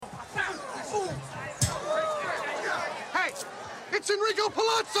it's Enrico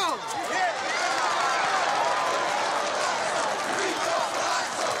Palazzo!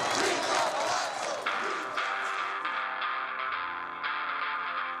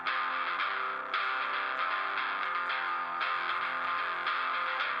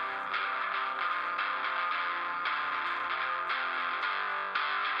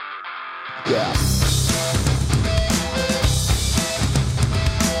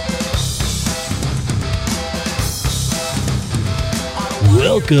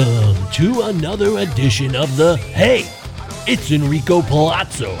 Welcome to another edition of the Hey, it's Enrico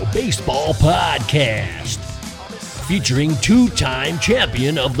Palazzo Baseball Podcast, featuring two-time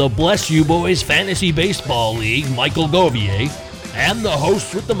champion of the Bless You Boys Fantasy Baseball League, Michael Govier, and the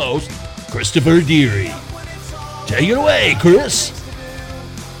host with the most, Christopher Deary. Take it away, Chris.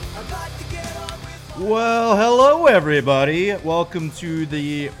 Well, hello everybody. Welcome to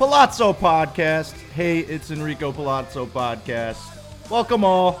the Palazzo Podcast. Hey, it's Enrico Palazzo Podcast. Welcome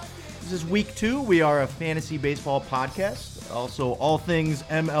all. This is week 2. We are a fantasy baseball podcast, also all things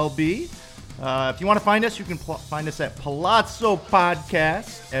MLB. If you want to find us, you can find us at Palazzo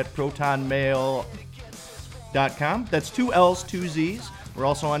Podcast at protonmail.com. That's 2 L's, 2 Z's. We're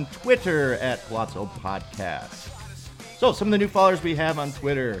also on Twitter at Palazzo Podcast. So, some of the new followers we have on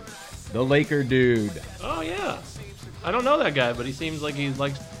Twitter. The Laker Dude. Oh, yeah. I don't know that guy, but he seems like he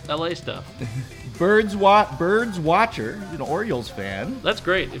likes LA stuff. Birds Watcher, an Orioles fan. That's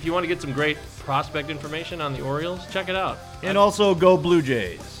great. If you want to get some great prospect information on the Orioles, check it out. And also Go Blue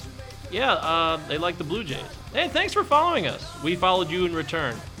Jays. Yeah, they like the Blue Jays. Hey, thanks for following us. We followed you in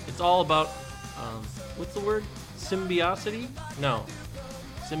return. It's all about, what's the word? Symbiosity? No.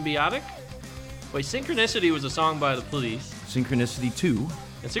 Symbiotic? Wait, Synchronicity was a song by the Police. Synchronicity 2.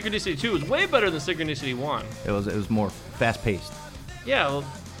 And Synchronicity 2 was way better than Synchronicity 1. It was more fast-paced. Yeah, well,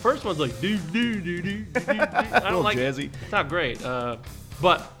 first one's like do do do do do. I don't like jazzy. it. It's not great.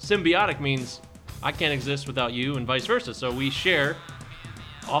 But symbiotic means I can't exist without you, and vice versa. So we share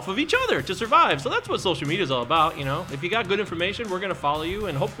off of each other to survive. So that's what social media is all about. You know, if you got good information, we're gonna follow you,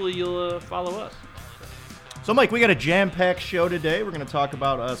 and hopefully you'll follow us. So, Mike, we got a jam-packed show today. We're going to talk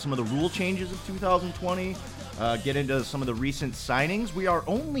about some of the rule changes of 2020. Get into some of the recent signings. We are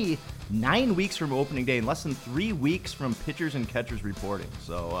only 9 weeks from opening day and less than 3 weeks from pitchers and catchers reporting.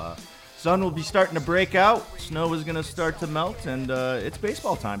 So sun will be starting to break out. Snow is going to start to melt, and it's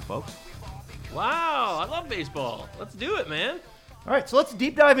baseball time, folks. Wow, I love baseball. Let's do it, man. All right, so let's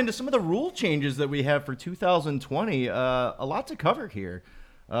deep dive into some of the rule changes that we have for 2020. A lot to cover here.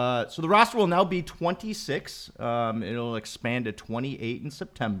 So the roster will now be 26. It'll expand to 28 in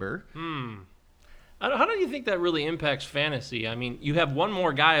September. How do you think that really impacts fantasy? I mean, you have one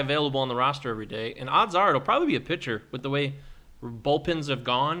more guy available on the roster every day, and odds are it'll probably be a pitcher with the way bullpens have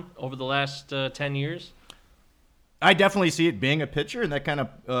gone over the last 10 years. I definitely see it being a pitcher, and that kind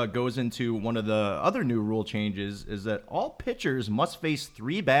of goes into one of the other new rule changes, is that all pitchers must face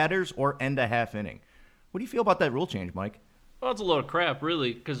 3 batters or end a half inning. What do you feel about that rule change, Mike? Well, it's a load of crap,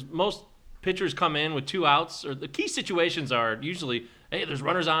 really, because most pitchers come in with 2 outs, or the key situations are usually, hey, there's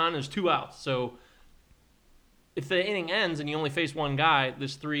runners on, there's 2 outs, so if the inning ends and you only face one guy,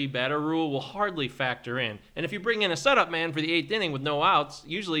 this 3-batter rule will hardly factor in. And if you bring in a setup man for the 8th inning with no outs,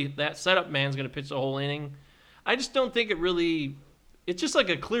 usually that setup man's going to pitch the whole inning. I just don't think it's just like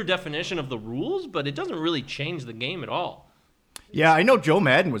a clear definition of the rules, but it doesn't really change the game at all. Yeah, I know Joe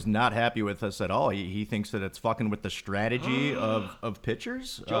Madden was not happy with us at all. He thinks that it's fucking with the strategy of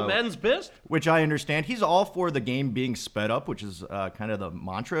pitchers. Joe Madden's pissed? Which I understand. He's all for the game being sped up, which is kind of the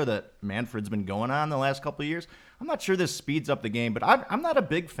mantra that Manfred's been going on the last couple of years. I'm not sure this speeds up the game, but I'm not a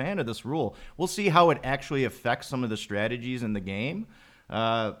big fan of this rule. We'll see how it actually affects some of the strategies in the game.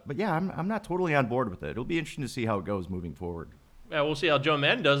 But yeah, I'm not totally on board with it. It'll be interesting to see how it goes moving forward. Yeah, we'll see how Joe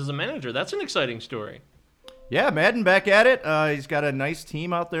Madden does as a manager. That's an exciting story. Yeah, Madden back at it. He's got a nice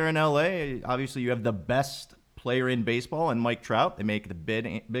team out there in L.A. Obviously, you have the best player in baseball in Mike Trout. They make the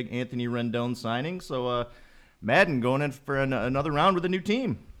big Anthony Rendon signing. So Madden going in for another round with a new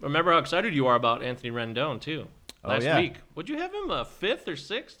team. Remember how excited you are about Anthony Rendon, too. Last yeah. week. Would you have him 5th or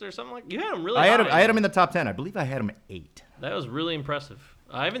 6th or something like that? You had him really high. I had him in the top 10. I believe I had him 8. That was really impressive.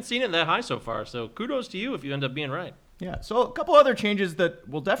 I haven't seen it that high so far, so kudos to you if you end up being right. Yeah, so a couple other changes that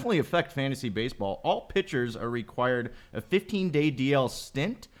will definitely affect fantasy baseball. All pitchers are required a 15-day DL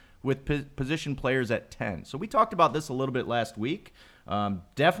stint with position players at 10. So we talked about this a little bit last week.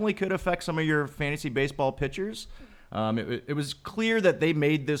 Definitely could affect some of your fantasy baseball pitchers. It was clear that they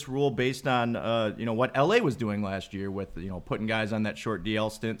made this rule based on what LA was doing last year with putting guys on that short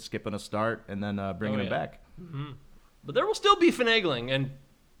DL stint, skipping a start, and then bringing them back. Mm-hmm. But there will still be finagling, and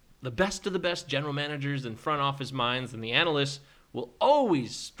the best of the best general managers and front office minds and the analysts will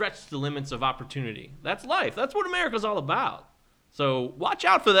always stretch the limits of opportunity. That's life. That's what America's all about. So watch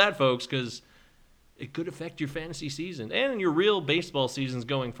out for that, folks, because it could affect your fantasy season and your real baseball seasons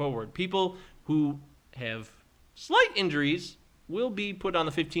going forward. People who have slight injuries will be put on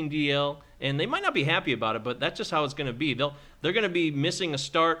the 15 DL, and they might not be happy about it, but that's just how it's going to be. They're going to be missing a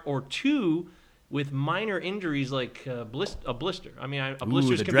start or two with minor injuries like a blister. I mean, a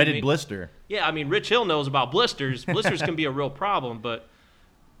blister. The dreaded blister. Yeah, I mean, Rich Hill knows about blisters. Blisters can be a real problem, but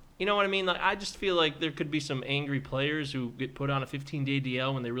you know what I mean? Like, I just feel like there could be some angry players who get put on a 15-day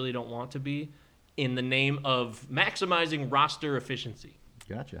DL when they really don't want to be in the name of maximizing roster efficiency.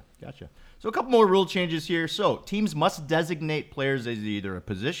 Gotcha. So a couple more rule changes here. So teams must designate players as either a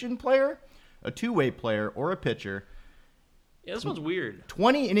position player, a two-way player, or a pitcher. Yeah, this one's weird.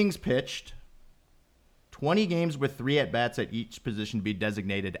 20 innings pitched, 20 games with 3 at-bats at each position be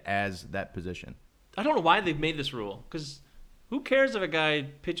designated as that position. I don't know why they've made this rule, because who cares if a guy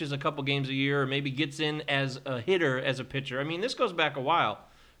pitches a couple games a year or maybe gets in as a hitter as a pitcher? I mean, this goes back a while.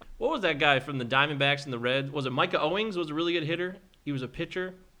 What was that guy from the Diamondbacks and the Reds? Was it Micah Owings was a really good hitter? He was a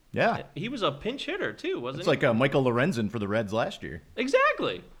pitcher. Yeah. He was a pinch hitter, too, wasn't It's he? like Michael Lorenzen for the Reds last year.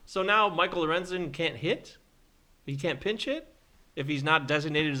 Exactly. So now Michael Lorenzen can't hit? He can't pinch hit if he's not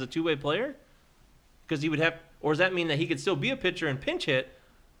designated as a two-way player? Because he would have, or does that mean that he could still be a pitcher and pinch hit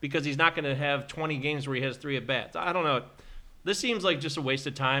because he's not going to have 20 games where he has 3 at-bats? I don't know. This seems like just a waste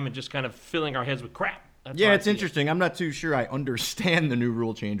of time and just kind of filling our heads with crap. That's Yeah, it's interesting. I'm not too sure I understand the new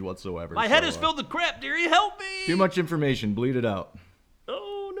rule change whatsoever. My head is filled with crap, dearie. Help me! Too much information. Bleed it out.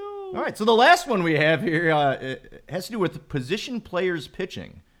 Oh, no. All right, so the last one we have here it has to do with position players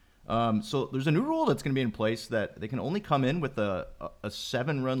pitching. So there's a new rule that's going to be in place that they can only come in with a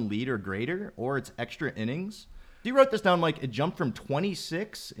 7-run lead or greater, or it's extra innings. You wrote this down, Mike. It jumped from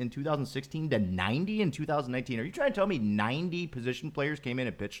 26 in 2016 to 90 in 2019. Are you trying to tell me 90 position players came in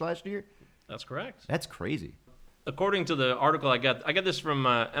and pitched last year? That's correct. That's crazy. According to the article I got this from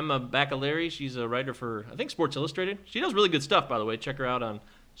Emma Bacalari. She's a writer for, I think, Sports Illustrated. She does really good stuff, by the way. Check her out on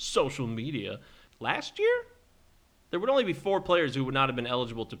social media. Last year, there would only be 4 players who would not have been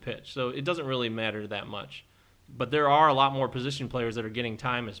eligible to pitch, so it doesn't really matter that much. But there are a lot more position players that are getting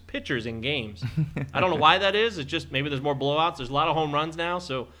time as pitchers in games. I don't know why that is. It's just maybe there's more blowouts. There's a lot of home runs now,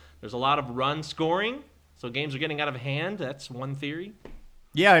 so there's a lot of run scoring. So games are getting out of hand. That's one theory.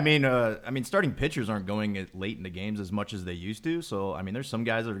 Yeah, I mean, starting pitchers aren't going late into games as much as they used to. So, I mean, there's some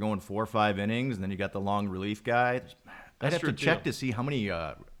guys that are going 4 or 5 innings, and then you got the long relief guy. I'd have to check to see how many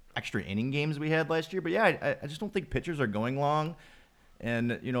extra inning games we had last year. But yeah, I just don't think pitchers are going long,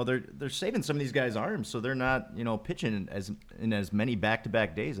 and you know they're saving some of these guys' arms, so they're not pitching in as many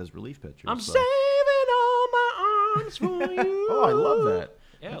back-to-back days as relief pitchers. I'm saving all my arms for you. Oh, I love that.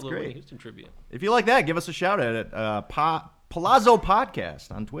 Yeah, that's a little great. Whitney Houston tribute. If you like that, give us a shout out at Palazzo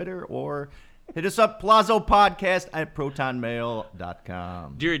Podcast on Twitter, or hit us up, Palazzo Podcast at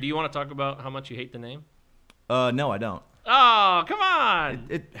protonmail.com. Deary, do you want to talk about how much you hate the name? No, I don't. Oh, come on.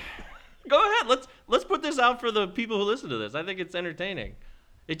 Go ahead. Let's put this out for the people who listen to this. I think it's entertaining.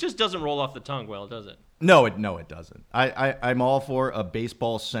 It just doesn't roll off the tongue well, does it? No, it doesn't. I'm all for a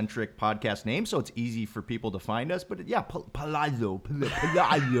baseball-centric podcast name, so it's easy for people to find us. But yeah, Palazzo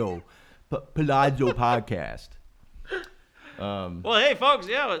Podcast. Well, hey, folks,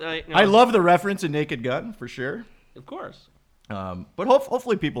 yeah. I love the reference in Naked Gun, for sure. Of course. But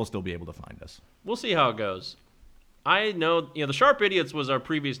hopefully people will still be able to find us. We'll see how it goes. I know, the Sharp Idiots was our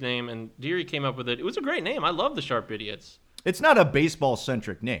previous name, and Deary came up with it. It was a great name. I love the Sharp Idiots. It's not a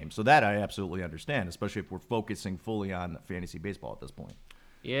baseball-centric name, so that I absolutely understand, especially if we're focusing fully on fantasy baseball at this point.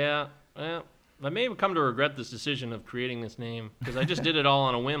 Yeah, well, I may have come to regret this decision of creating this name, because I just did it all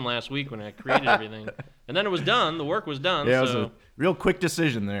on a whim last week when I created everything. And then it was done. The work was done. Yeah, it was a real quick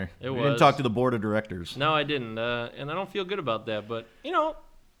decision there. It We was. didn't talk to the board of directors. No, I didn't, and I don't feel good about that. But,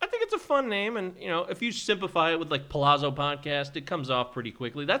 I think it's a fun name, and, if you simplify it with, like, Palazzo Podcast, it comes off pretty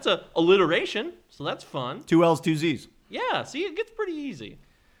quickly. That's a alliteration, so that's fun. 2 L's, 2 Z's. Yeah, see, it gets pretty easy.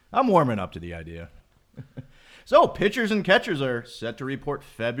 I'm warming up to the idea. So, pitchers and catchers are set to report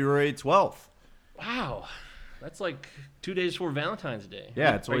February 12th. Wow. That's like 2 days before Valentine's Day.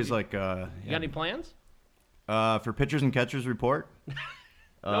 Yeah, it's always You like... got any plans? For pitchers and catchers report?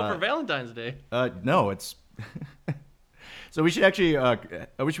 No, for Valentine's Day. No, it's... So we should actually, I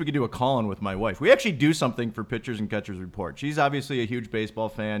wish we could do a call-in with my wife. We actually do something for pitchers and catchers report. She's obviously a huge baseball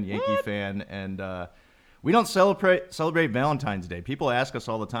fan, Yankee fan, and we don't celebrate Valentine's Day. People ask us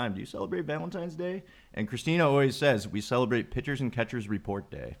all the time, do you celebrate Valentine's Day? And Christina always says, we celebrate pitchers and catchers report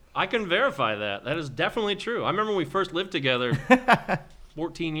day. I can verify that. That is definitely true. I remember when we first lived together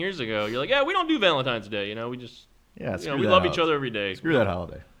 14 years ago. You're like, yeah, we don't do Valentine's Day. We just Yeah, You know, we love each other every day. Screw that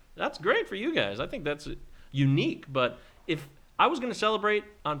holiday. That's great for you guys. I think that's unique. But if I was going to celebrate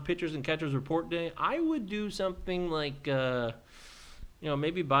on Pitchers and Catchers Report Day, I would do something like,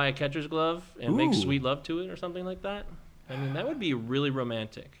 maybe buy a catcher's glove and make sweet love to it or something like that. I mean, that would be really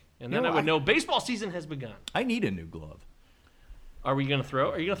romantic. And then I would know baseball season has begun. I need a new glove. Are you going to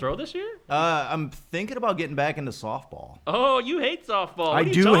throw this year? I'm thinking about getting back into softball. Oh, you hate softball. What I are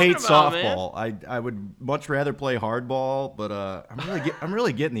you do talking hate about, softball. I would much rather play hardball, but I'm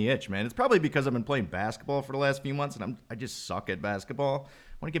really getting the itch, man. It's probably because I've been playing basketball for the last few months, and I just suck at basketball.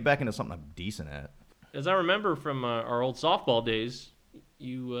 I want to get back into something I'm decent at. As I remember from our old softball days,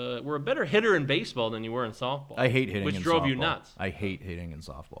 you were a better hitter in baseball than you were in softball. I hate hitting in softball. Which drove you nuts. I hate hitting in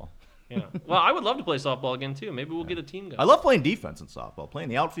softball. Yeah. Well, I would love to play softball again too. Maybe we'll get a team going. I love playing defense in softball. Playing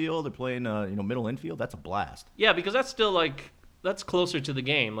the outfield or playing middle infield, that's a blast. Yeah, because that's still that's closer to the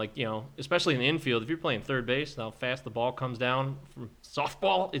game. Like, especially in the infield, if you're playing third base, how fast the ball comes down from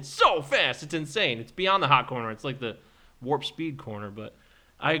softball, it's so fast. It's insane. It's beyond the hot corner. It's like the warp speed corner. But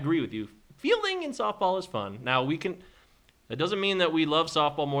I agree with you. Fielding in softball is fun. Now, that doesn't mean that we love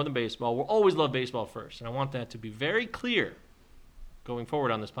softball more than baseball. We'll always love baseball first. And I want that to be very clear going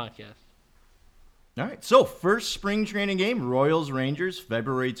forward on this podcast. All right, so first spring training game, Royals-Rangers,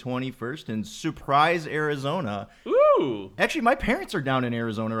 February 21st in Surprise, Arizona. Ooh! Actually, my parents are down in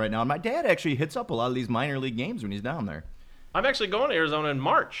Arizona right now, and my dad actually hits up a lot of these minor league games when he's down there. I'm actually going to Arizona in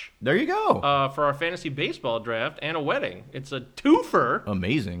March. There you go. For our fantasy baseball draft and a wedding. It's a twofer.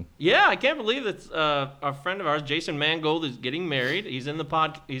 Amazing. Yeah, I can't believe it's a friend of ours, Jason Mangold, is getting married. He's in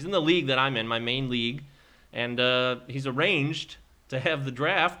the league that I'm in, my main league, and he's arranged to have the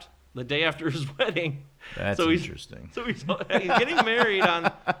draft the day after his wedding. That's interesting. So he's getting married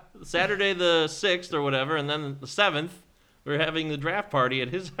on Saturday the 6th or whatever, and then the 7th, we're having the draft party at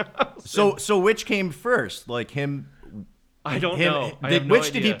his house. So which came first? Like him? I don't know.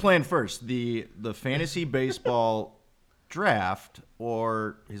 Which did he plan first? The fantasy baseball draft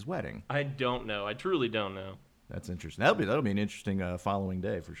or his wedding? I don't know. I truly don't know. That's interesting. That'll be an interesting following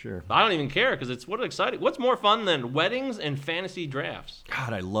day for sure. I don't even care because it's exciting. What's more fun than weddings and fantasy drafts?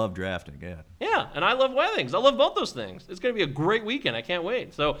 God, I love drafting. Yeah, and I love weddings. I love both those things. It's gonna be a great weekend. I can't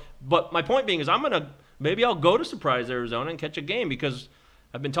wait. So, but my point being is, maybe I'll go to Surprise, Arizona and catch a game because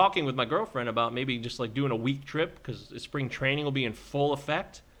I've been talking with my girlfriend about maybe just like doing a week trip because spring training will be in full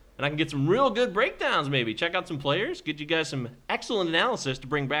effect. And I can get some real good breakdowns maybe. Check out some players, get you guys some excellent analysis to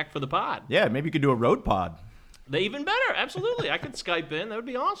bring back for the pod. Yeah, maybe you could do a road pod. Even better, absolutely. I could Skype in. That would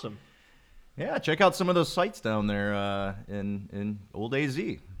be awesome. Yeah, check out some of those sites down there in Old AZ.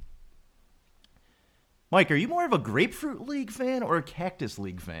 Mike, are you more of a Grapefruit League fan or a Cactus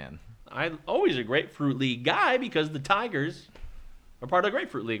League fan? I'm always a Grapefruit League guy because the Tigers are part of the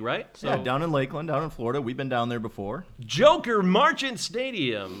Grapefruit League, right? So, yeah, down in Lakeland, down in Florida. We've been down there before. Joker Marchant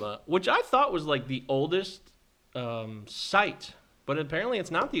Stadium, which I thought was like the oldest site, but apparently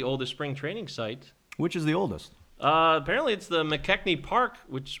it's not the oldest spring training site. Which is the oldest? Apparently it's the McKechnie Park,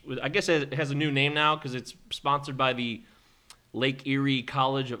 which I guess it has a new name now because it's sponsored by the Lake Erie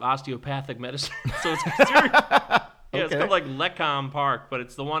College of Osteopathic Medicine. So it's considered, it's called like Lecom Park, but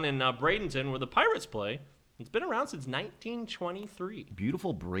it's the one in Bradenton where the Pirates play. It's been around since 1923.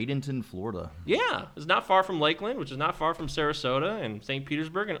 Beautiful Bradenton, Florida. Yeah, it's not far from Lakeland, which is not far from Sarasota and St.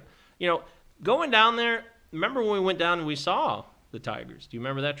 Petersburg. And going down there, remember when we went down and we saw the Tigers? Do you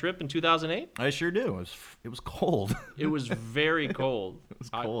remember that trip in 2008? I sure do. It was cold. It was very cold. It was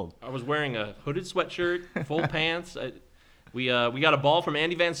cold. I was wearing a hooded sweatshirt, full pants. We got a ball from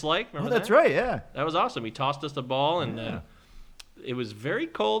Andy Van Slyke. Remember that's right, yeah. That was awesome. He tossed us the ball, and it was very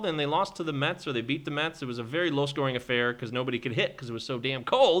cold, and they lost to the Mets, or they beat the Mets. It was a very low-scoring affair because nobody could hit because it was so damn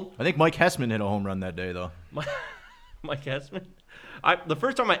cold. I think Mike Hessman hit a home run that day, though. Mike Hessman? The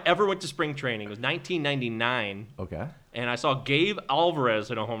first time I ever went to spring training was 1999. Okay. And I saw Gabe Alvarez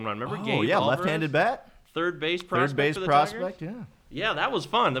hit a home run. Remember Gabe yeah, Alvarez? left-handed bat. Third base prospect. Third base for the prospect, Tigers? yeah. Yeah, that was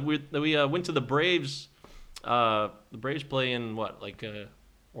fun. We went to the Braves. The Braves play in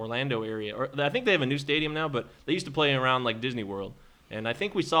Orlando area. Or I think they have a new stadium now, but they used to play around like Disney World. And I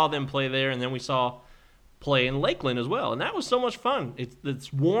think we saw them play there, and then we saw play in Lakeland as well. And that was so much fun.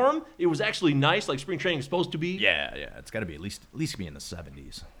 It's warm. It was actually nice, like spring training is supposed to be. Yeah. It's got to be at least be in the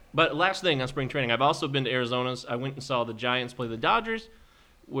 70s. But last thing on spring training, I've also been to Arizona's. I went and saw the Giants play the Dodgers,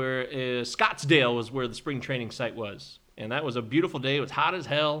 where Scottsdale was where the spring training site was. And that was a beautiful day. It was hot as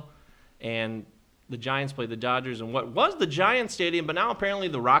hell. And the Giants played the Dodgers in what was the Giants Stadium, but now apparently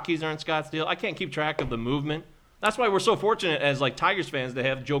the Rockies are in Scottsdale. I can't keep track of the movement. That's why we're so fortunate as like Tigers fans to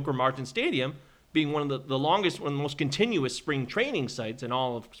have Joker Marchant Stadium being one of the longest, one of the most continuous spring training sites in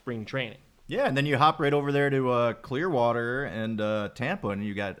all of spring training. Yeah, and then you hop right over there to Clearwater and Tampa, and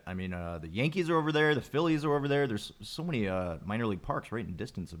you got, the Yankees are over there, the Phillies are over there. There's so many minor league parks right in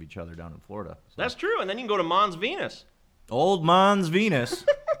distance of each other down in Florida. So. That's true, and then you can go to Mons Venus. Old Mons Venus.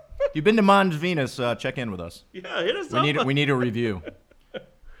 If you've been to Mons Venus, check in with us. Yeah, hit us up. We need a review.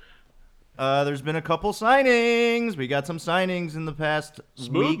 There's been a couple signings. We got some signings in the past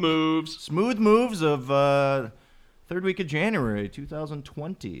week. Smooth moves of third week of January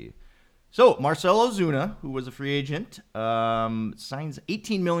 2020. So, Marcell Ozuna, who was a free agent, signs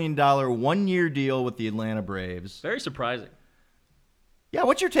 $18 million one-year deal with the Atlanta Braves. Very surprising. Yeah,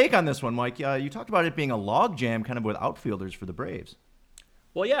 what's your take on this one, Mike? You talked about it being a logjam kind of with outfielders for the Braves.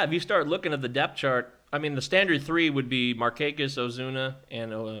 Well, yeah, if you start looking at the depth chart, the standard three would be Markakis, Ozuna,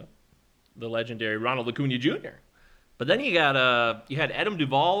 and the legendary Ronald Acuna Jr. But then you had Adam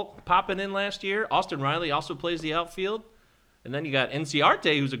Duvall popping in last year. Austin Riley also plays the outfield. And then you got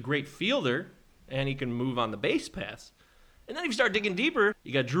Enciarte, who's a great fielder, and he can move on the base paths. And then if you start digging deeper,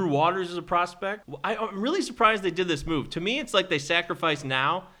 you got Drew Waters as a prospect. I'm really surprised they did this move. To me, it's like they sacrifice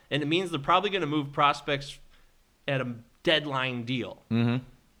now, and it means they're probably going to move prospects at a deadline deal.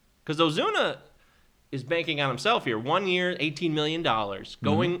 Because Ozuna is banking on himself here. 1 year, $18 million.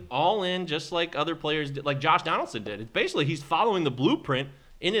 Going all in just like other players did, like Josh Donaldson did. It's basically he's following the blueprint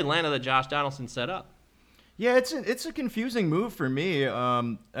in Atlanta that Josh Donaldson set up. Yeah, it's a confusing move for me.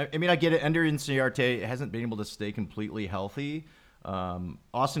 I get it. Ender Inciarte hasn't been able to stay completely healthy.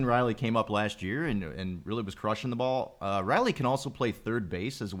 Austin Riley came up last year and really was crushing the ball. Riley can also play third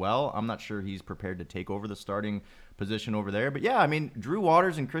base as well. I'm not sure he's prepared to take over the starting position over there. But yeah, Drew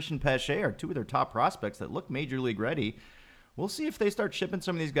Waters and Christian Pache are two of their top prospects that look major league ready. We'll see if they start shipping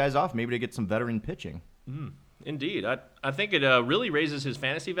some of these guys off, maybe to get some veteran pitching. Indeed. I think it really raises his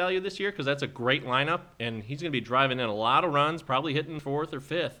fantasy value this year because that's a great lineup, and he's going to be driving in a lot of runs, probably hitting fourth or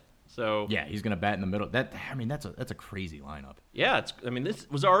fifth. So yeah, he's going to bat in the middle. That's a crazy lineup. Yeah, this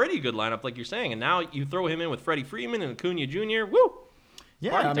was already a good lineup, like you're saying, and now you throw him in with Freddie Freeman and Acuna Jr. Woo!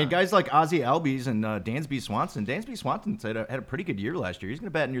 Yeah, guys like Ozzie Albies and Dansby Swanson. Dansby Swanson had a pretty good year last year. He's going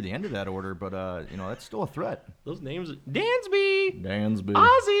to bat near the end of that order, but that's still a threat. Those names: Dansby,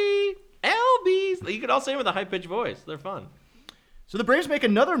 Ozzie. Albies. You could all say them with a high-pitched voice. They're fun. So the Braves make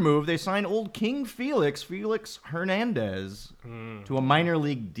another move. They sign old King Felix Hernandez, to a minor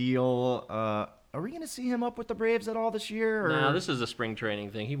league deal. Are we going to see him up with the Braves at all this year? No, this is a spring training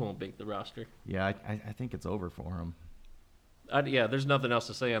thing. He won't make the roster. Yeah, I think it's over for him. There's nothing else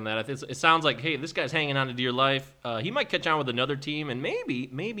to say on that. It sounds like, hey, this guy's hanging on to dear life. He might catch on with another team, and maybe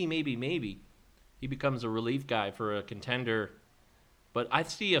he becomes a relief guy for a contender. But I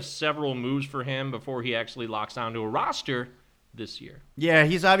see several moves for him before he actually locks onto a roster this year. Yeah,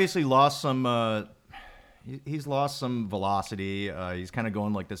 he's obviously lost some. He's lost some velocity. He's kind of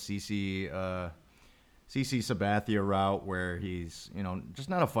going like the CC Sabathia route, where he's just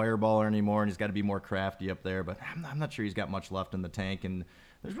not a fireballer anymore, and he's got to be more crafty up there. But I'm not sure he's got much left in the tank, and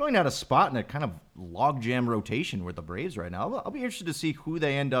there's really not a spot in a kind of logjam rotation with the Braves right now. I'll be interested to see who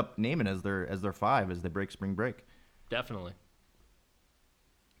they end up naming as their five as they break spring break. Definitely.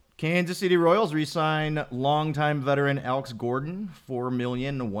 Kansas City Royals re-sign longtime veteran Alex Gordon, $4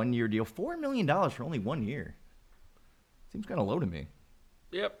 million, one-year deal. $4 million for only 1 year. Seems kind of low to me.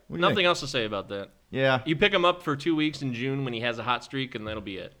 Yep. Nothing else to say about that. Yeah. You pick him up for 2 weeks in June when he has a hot streak, and that'll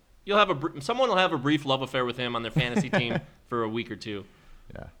be it. Someone will have a brief love affair with him on their fantasy team for a week or two.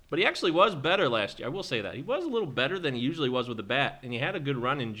 Yeah. But he actually was better last year. I will say that. He was a little better than he usually was with the bat, and he had a good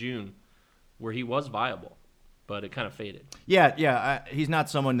run in June where he was viable. But it kind of faded. Yeah. He's not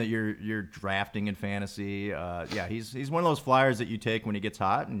someone that you're drafting in fantasy. He's one of those flyers that you take when he gets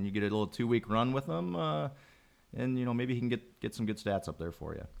hot, and you get a little 2-week run with him, and maybe he can get some good stats up there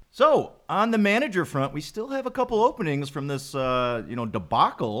for you. So on the manager front, we still have a couple openings from this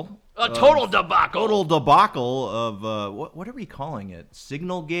debacle. Total debacle. Total debacle of what are we calling it?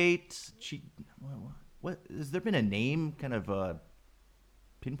 Signalgate? What has there been a name kind of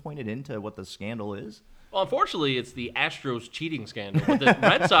pinpointed into what the scandal is? Well, unfortunately, it's the Astros cheating scandal, but the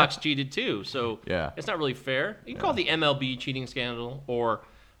Red Sox cheated too, so yeah. It's not really fair. You can call it the MLB cheating scandal, or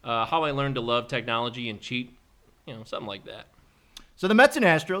How I Learned to Love Technology and Cheat, something like that. So the Mets and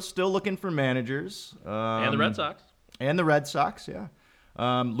Astros still looking for managers. And the Red Sox. And the Red Sox, yeah.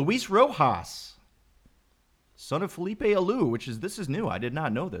 Luis Rojas, son of Felipe Alou, this is new. I did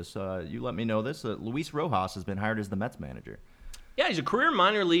not know this. You let me know this. Luis Rojas has been hired as the Mets manager. Yeah, he's a career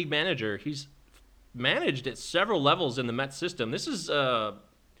minor league manager. He's managed at several levels in the Mets system. This is kind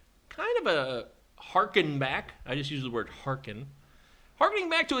of a harken back. I just use the word harkening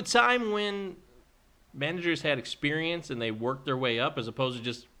back to a time when managers had experience and they worked their way up as opposed to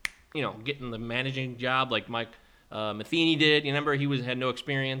just getting the managing job like Mike Matheny did. You remember he had no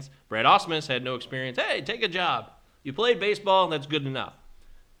experience. Brad Ausmus had no experience. Hey, take a job. You played baseball, that's good enough.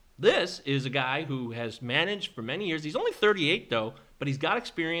 This is a guy who has managed for many years. He's only 38, though, but he's got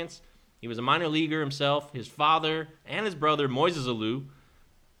experience. He was a minor leaguer himself. His father and his brother, Moises Alou,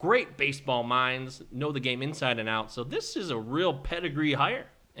 great baseball minds, know the game inside and out. So this is a real pedigree hire.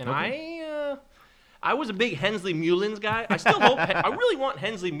 And okay. I was a big Hensley Mullins guy. I still hope. I really want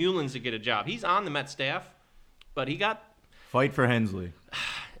Hensley Mullins to get a job. He's on the Mets staff, but he got... Fight for Hensley.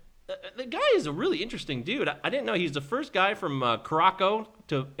 The guy is a really interesting dude. I didn't know he's the first guy from Curaçao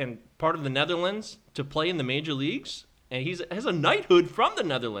and part of the Netherlands to play in the major leagues. And he has a knighthood from the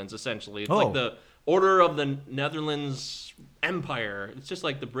Netherlands, essentially. It's like the Order of the Netherlands Empire. It's just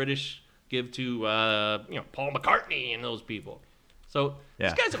like the British give to Paul McCartney and those people. So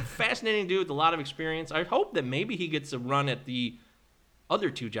This guy's a fascinating dude with a lot of experience. I hope that maybe he gets a run at the other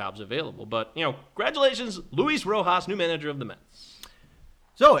two jobs available. But, congratulations, Luis Rojas, new manager of the Mets.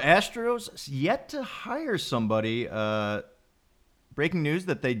 So, Astros yet to hire somebody. Breaking news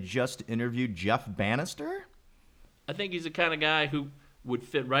that they just interviewed Jeff Bannister. I think he's the kind of guy who would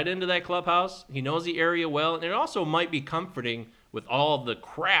fit right into that clubhouse. He knows the area well, and it also might be comforting with all of the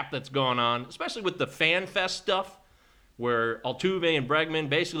crap that's going on, especially with the Fan Fest stuff, where Altuve and Bregman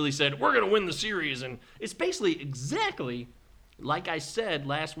basically said, we're going to win the series. And it's basically exactly like I said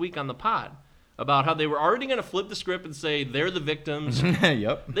last week on the pod about how they were already going to flip the script and say they're the victims.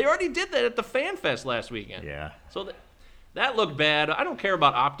 Yep. They already did that at the Fan Fest last weekend. Yeah. So that looked bad. I don't care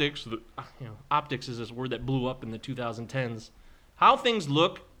about optics. Optics is this word that blew up in the 2010s. How things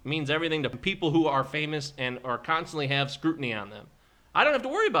look means everything to people who are famous and are constantly have scrutiny on them. I don't have to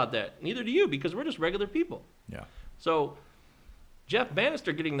worry about that. Neither do you, because we're just regular people. Yeah. So Jeff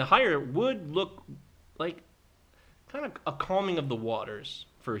Bannister getting the hire would look like kind of a calming of the waters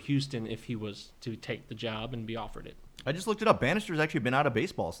for Houston if he was to take the job and be offered it. I just looked it up. Bannister's actually been out of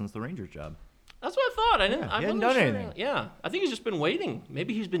baseball since the Rangers job. That's what I thought. He hadn't done anything. Yeah, I think he's just been waiting.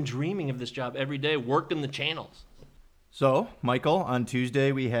 Maybe he's been dreaming of this job every day, working the channels. So, Michael, on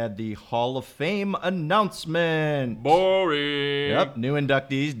Tuesday we had the Hall of Fame announcement. Boring. Yep, new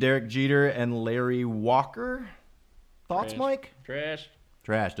inductees, Derek Jeter and Larry Walker. Thoughts, Trash. Mike?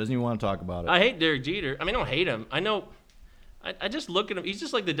 Trash. Doesn't even want to talk about it. I hate Derek Jeter. I mean, I don't hate him. I know. I just look at him. He's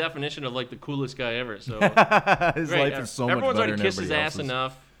just like the definition of like the coolest guy ever. So his great. life is so much Everyone's better already than kissed his everybody ass else's.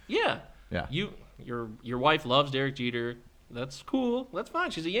 enough. Yeah. Your wife loves Derek Jeter. That's cool. That's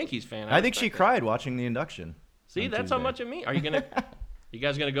fine. She's a Yankees fan. I think she respect that. cried watching the induction. See, on that's how Tuesday. much of me. Are you you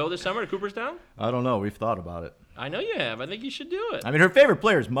guys gonna go this summer to Cooperstown? I don't know. We've thought about it. I know you have. I think you should do it. I mean, her favorite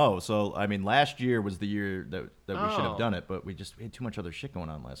player is Mo. So, I mean, last year was the year that we should have Oh. done it, but we had too much other shit going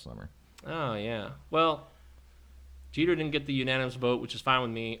on last summer. Oh, yeah. Well, Jeter didn't get the unanimous vote, which is fine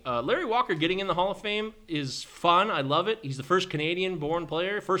with me. Larry Walker getting in the Hall of Fame is fun. I love it. He's the first Canadian-born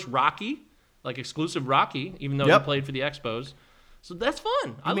player, first Rocky, like exclusive Rocky, even though he played for the Expos. So that's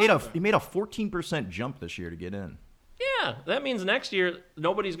fun. He made a 14% jump this year to get in. Yeah, that means next year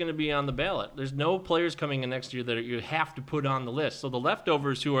nobody's going to be on the ballot. There's no players coming in next year that you have to put on the list. So the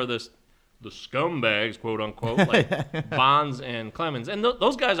leftovers who are the scumbags, quote unquote, like Bonds and Clemens, and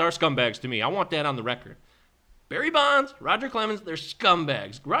those guys are scumbags to me. I want that on the record. Barry Bonds, Roger Clemens, they're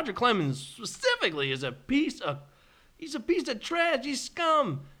scumbags. Roger Clemens specifically is he's a piece of trash. He's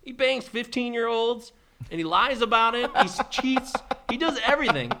scum. He bangs 15-year-olds. And he lies about it. He cheats. He does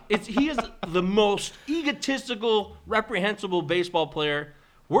everything. He is the most egotistical, reprehensible baseball player.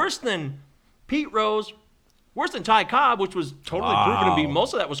 Worse than Pete Rose. Worse than Ty Cobb, which was totally proven to be.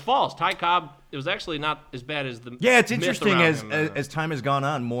 Most of that was false. Ty Cobb, it was actually not as bad as the. Yeah, it's myth interesting around as time has gone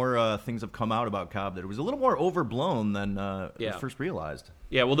on, more things have come out about Cobb that it was a little more overblown than was first realized.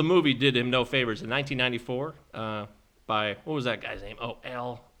 Yeah, well, the movie did him no favors in 1994. By what was that guy's name? Oh,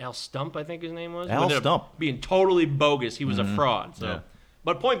 Al Stump, I think his name was. Al Stump. Being totally bogus. He was a fraud. So, Yeah.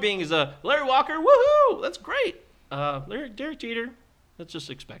 But point being is Larry Walker. Woohoo! That's great. Derek Jeter. That's just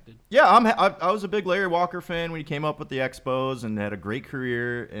expected. Yeah, I was a big Larry Walker fan when he came up with the Expos and had a great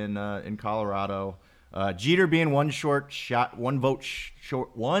career in Colorado. Jeter being one vote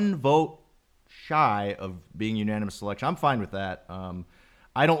shy of being unanimous selection. I'm fine with that.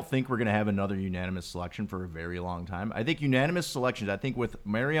 I don't think we're going to have another unanimous selection for a very long time. I think unanimous selections, with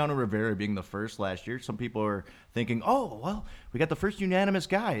Mariano Rivera being the first last year, some people are thinking, oh, well, we got the first unanimous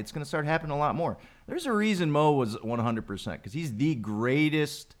guy. It's going to start happening a lot more. There's a reason Mo was 100% because he's the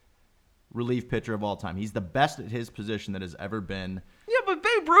greatest relief pitcher of all time. He's the best at his position that has ever been. Yeah, but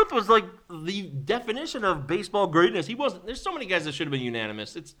Babe Ruth was like the definition of baseball greatness. He wasn't. There's so many guys that should have been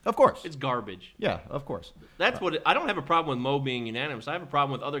unanimous. Of course. It's garbage. Yeah, of course. That's I don't have a problem with Mo being unanimous. I have a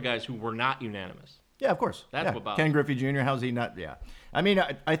problem with other guys who were not unanimous. Yeah, of course. That's what bothers Ken me. Griffey Jr., how's he not? Yeah. I mean,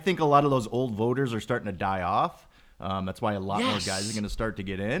 I think a lot of those old voters are starting to die off. That's why a lot more guys are going to start to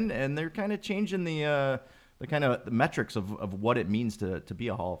get in, and they're kind of changing the kind of the metrics of what it means to be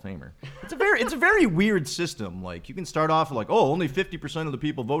a Hall of Famer. It's a very weird system. Like, you can start off like, oh, only 50% of the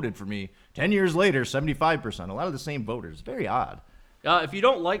people voted for me. 10 years later, 75%. A lot of the same voters. It's very odd. If you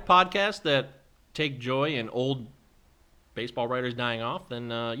don't like podcasts that take joy in old baseball writers dying off, then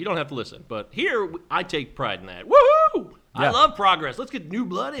you don't have to listen. But here, I take pride in that. Woohoo! I Yeah. love progress. Let's get new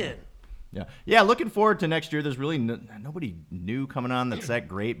blood in. Yeah. Looking forward to next year. There's really nobody new coming on that's that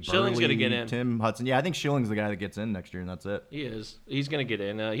great. Schilling's Burley, gonna get in. Tim Hudson. Yeah, I think Schilling's the guy that gets in next year, and that's it. He is. He's going to get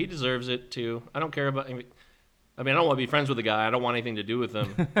in. He deserves it, too. I don't care about I mean, I don't want to be friends with the guy. I don't want anything to do with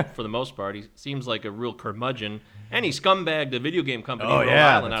him for the most part. He seems like a real curmudgeon. And he scumbagged the video game company in Rhode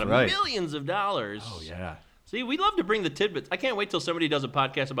Island out of millions of dollars. Oh, yeah. See, we love to bring the tidbits. I can't wait till somebody does a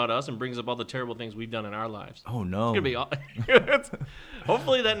podcast about us and brings up all the terrible things we've done in our lives. Oh, no. It's going to be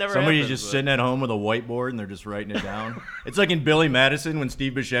hopefully that never Somebody's happens. just sitting at home with a whiteboard and they're just writing it down. It's like in Billy Madison when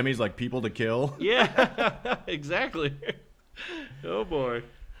Steve Buscemi's like people to kill. Yeah, exactly. Oh, boy.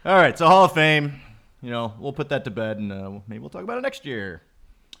 All right, so Hall of Fame. We'll put that to bed and maybe we'll talk about it next year.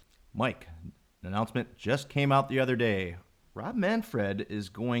 Mike, an announcement just came out the other day. Rob Manfred is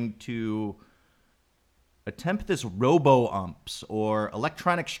going to attempt this robo-umps or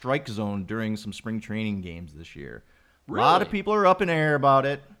electronic strike zone during some spring training games this year. Really? A lot of people are up in air about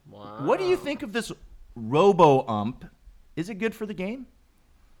it. Wow. What do you think of this robo-ump? Is it good for the game?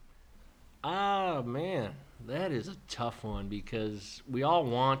 Oh, man. That is a tough one because we all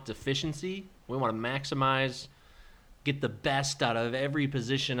want efficiency. We want to maximize, get the best out of every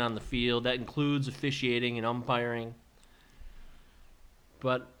position on the field. That includes officiating and umpiring.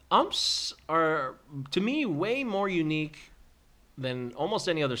 But umps are, to me, way more unique than almost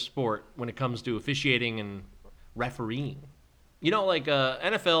any other sport when it comes to officiating and refereeing. Like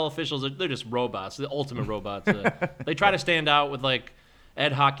NFL officials, they're just robots, the ultimate robots. They try to stand out with, like,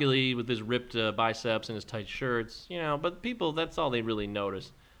 Ed Hockley with his ripped biceps and his tight shirts, but people, that's all they really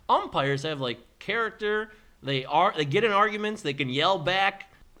notice. Umpires have, like, character. They get in arguments. They can yell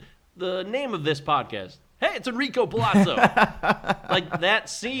back. The name of this podcast, hey, it's Enrico Palazzo. Like that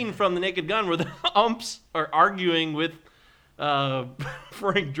scene from The Naked Gun where the umps are arguing with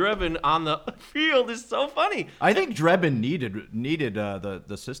Frank Drebin on the field is so funny. I think Drebin needed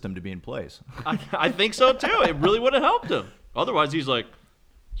the system to be in place. I think so, too. It really would have helped him. Otherwise, he's like,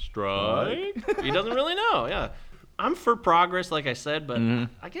 strike? He doesn't really know, yeah. I'm for progress, like I said, but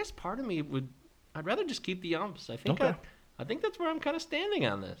I guess part of me I'd rather just keep the umps. I think I think that's where I'm kind of standing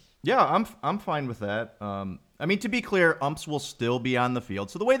on this. Yeah, I'm fine with that. I mean, to be clear, umps will still be on the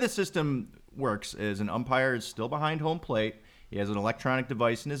field. So the way the system works is an umpire is still behind home plate. He has an electronic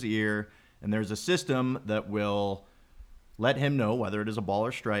device in his ear, and there's a system that will let him know whether it is a ball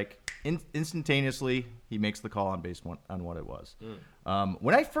or strike. Instantaneously, he makes the call on base on what it was.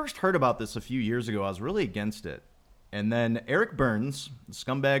 When I first heard about this a few years ago, I was really against it. And then Eric Burns, the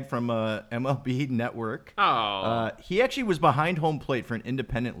scumbag from MLB Network, he actually was behind home plate for an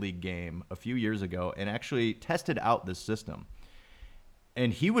independent league game a few years ago and actually tested out this system.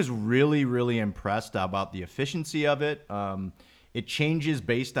 And he was really, really impressed about the efficiency of it. It changes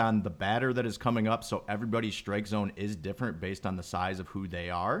based on the batter that is coming up, so everybody's strike zone is different based on the size of who they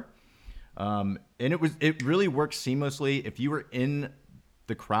are. And it really works seamlessly. If you were in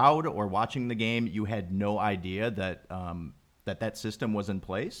the crowd or watching the game, you had no idea that that system was in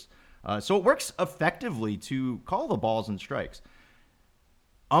place. So it works effectively to call the balls and strikes.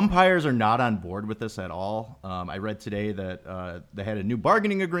 Umpires are not on board with this at all. I read today that they had a new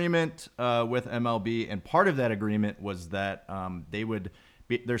bargaining agreement with MLB, and part of that agreement was that they would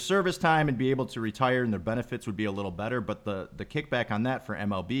their service time and be able to retire, and their benefits would be a little better. But the kickback on that for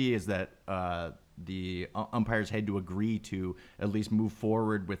MLB is that the umpires had to agree to at least move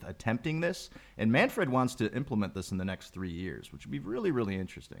forward with attempting this. And Manfred wants to implement this in the next 3 years, which would be really, really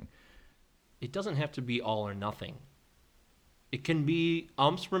interesting. It doesn't have to be all or nothing. It can be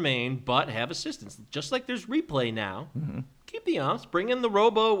umps remain, but have assistance. Just like there's replay now. Mm-hmm. Keep the umps. Bring in the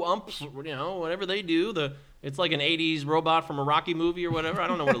robo umps, whatever they do. It's like an 80s robot from a Rocky movie or whatever. I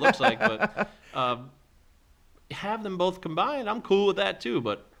don't know what it looks like, but have them both combined. I'm cool with that too,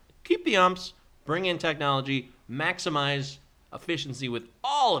 but keep the umps. Bring in technology, maximize efficiency with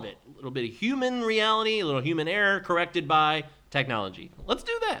all of it. A little bit of human reality, a little human error corrected by technology. Let's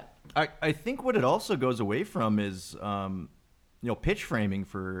do that. I think what it also goes away from is pitch framing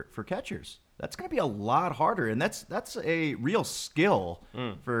for catchers. That's going to be a lot harder, and that's a real skill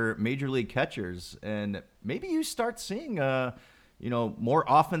for major league catchers. And maybe you start seeing more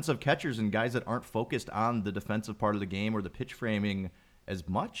offensive catchers and guys that aren't focused on the defensive part of the game or the pitch framing as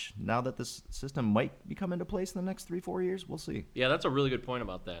much now that this system might be coming into place in the next 3-4 years. We'll see. Yeah, that's a really good point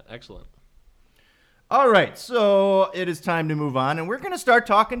about that. Excellent. All right, so it is time to move on, and we're going to start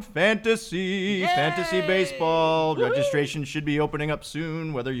talking fantasy. Yay! Fantasy baseball. Woo! Registration should be opening up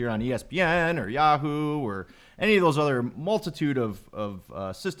soon, whether you're on ESPN or Yahoo or any of those other multitude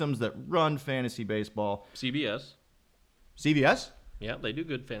of systems that run fantasy baseball. CBS. CBS? Yeah, they do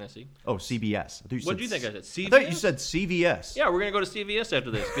good fantasy. Oh, CBS. What do you think I said? CVS? I thought you said CVS. Yeah, we're going to go to CVS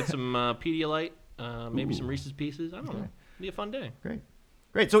after this. Get some Pedialyte, maybe some Reese's Pieces. I don't know. It'll be a fun day.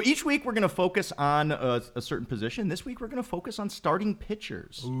 Great. So each week we're going to focus on a certain position. This week we're going to focus on starting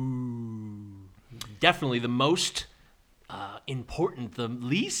pitchers. Ooh. Definitely the most important, the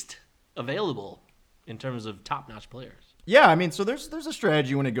least available in terms of top-notch players. Yeah, I mean, so there's a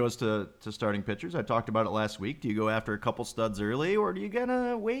strategy when it goes to starting pitchers. I talked about it last week. Do you go after a couple studs early, or do you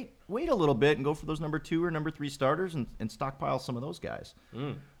gotta wait a little bit and go for those number 2 or number 3 starters and stockpile some of those guys?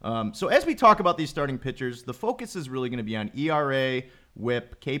 So as we talk about these starting pitchers, the focus is really going to be on ERA,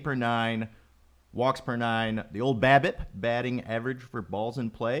 WHIP, K per 9, walks per 9, the old BABIP, batting average for balls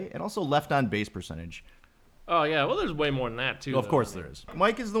in play, and also left on base percentage. Oh, yeah. Well, there's way more than that, too. Of course there is.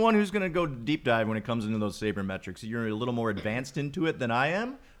 Mike is the one who's going to go deep dive when it comes into those sabermetrics. You're a little more advanced into it than I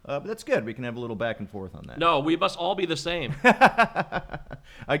am, but that's good. We can have a little back and forth on that. No, we must all be the same.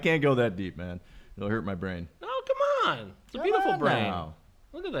 I can't go that deep, man. It'll hurt my brain. Oh, come on. It's a beautiful brain. Now.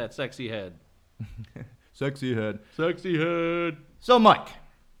 Look at that sexy head. Sexy head. Sexy head. So, Mike,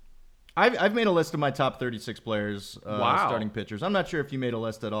 I've made a list of my top 36 players, Wow. starting pitchers. I'm not sure if you made a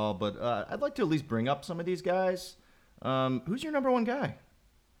list at all, but I'd like to at least bring up some of these guys. Who's your number 1 guy?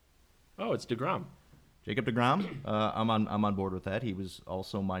 Oh, it's DeGrom. Jacob DeGrom. I'm on board with that. He was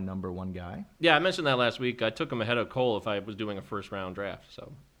also my number 1 guy. Yeah, I mentioned that last week. I took him ahead of Cole if I was doing a first-round draft.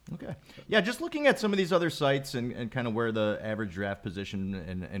 So Okay. Yeah, just looking at some of these other sites and kind of where the average draft position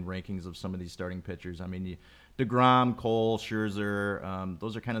and rankings of some of these starting pitchers. I mean, DeGrom, Cole, Scherzer,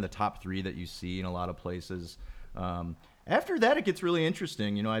 those are kind of the top 3 that you see in a lot of places. After that, it gets really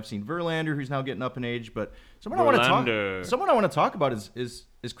interesting. You know, I've seen Verlander, who's now getting up in age, but someone I want to talk about is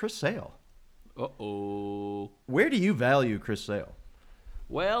Chris Sale. Uh-oh. Where do you value Chris Sale?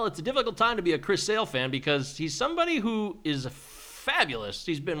 Well, it's a difficult time to be a Chris Sale fan because he's somebody who is fabulous.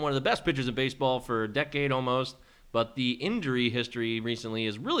 He's been one of the best pitchers in baseball for a decade almost, but the injury history recently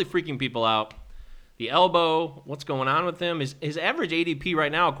is really freaking people out. The elbow, what's going on with him? His average ADP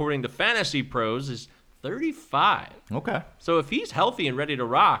right now, according to Fantasy Pros, is 35. Okay. So if he's healthy and ready to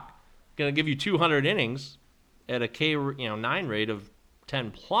rock, going to give you 200 innings at a K9 rate of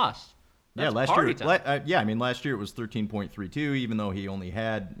 10 plus. That's last party year. time. Last year it was 13.32, even though he only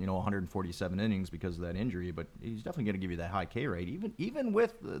had 147 innings because of that injury. But he's definitely going to give you that high K rate, even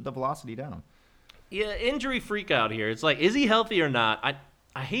with the velocity down. Yeah, injury freak out here. It's like, is he healthy or not?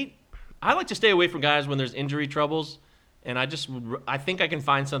 I like to stay away from guys when there's injury troubles, and I think I can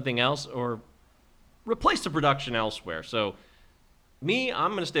find something else or replace the production elsewhere. So, I'm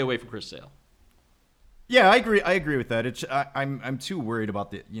going to stay away from Chris Sale. Yeah, I agree with that. I'm too worried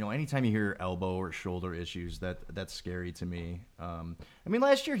about the anytime you hear elbow or shoulder issues, that's scary to me. I mean,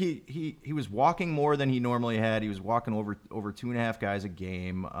 last year he was walking more than he normally had. He was walking over 2.5 guys a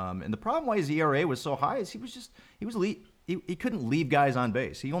game. And the problem why his ERA was so high is he couldn't leave guys on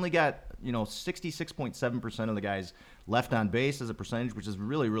base. He only got 66.7% of the guys left on base as a percentage, which is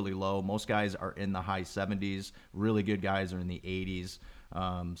really, really low. Most guys are in the high 70s. Really good guys are in the 80s.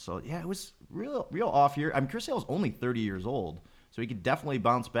 So yeah, it was real off year. I mean, Chris Sale's only 30 years old, so he could definitely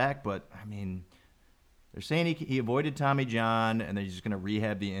bounce back. But I mean, they're saying he avoided Tommy John, and they're just going to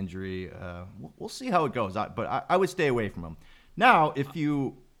rehab the injury. We'll see how it goes. But I would stay away from him. Now, if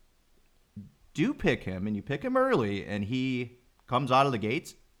you do pick him and you pick him early, and he comes out of the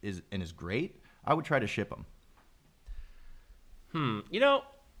gates is great, I would try to ship him.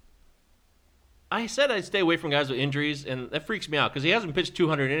 I said I'd stay away from guys with injuries, and that freaks me out because he hasn't pitched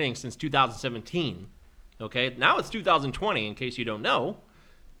 200 innings since 2017. Okay, now it's 2020, in case you don't know.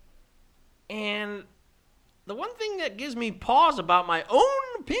 And the one thing that gives me pause about my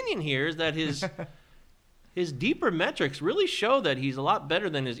own opinion here is that his deeper metrics really show that he's a lot better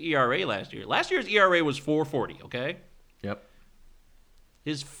than his ERA last year. Last year's ERA was 4.40, okay? Yep.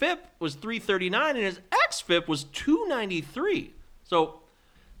 His FIP was 3.39, and his xFIP was 2.93. So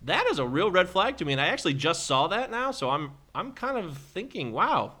that is a real red flag to me, and I actually just saw that now, so I'm I'm kind of thinking,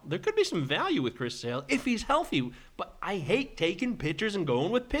 wow, there could be some value with Chris Sale if he's healthy. But I hate taking pitchers and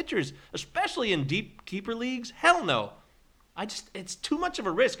going with pitchers, especially in deep keeper leagues. Hell no. It's too much of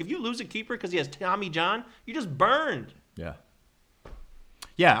a risk. If you lose a keeper because he has Tommy John, you're just burned. Yeah.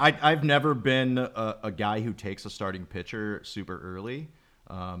 Yeah, I've never been a guy who takes a starting pitcher super early.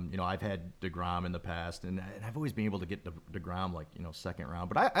 I've had DeGrom in the past, and I've always been able to get DeGrom second round.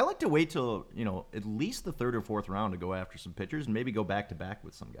 But I like to wait till at least the third or fourth round to go after some pitchers and maybe go back to back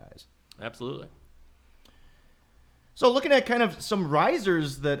with some guys. Absolutely. So looking at kind of some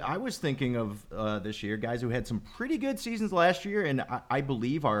risers that I was thinking of this year, guys who had some pretty good seasons last year, and I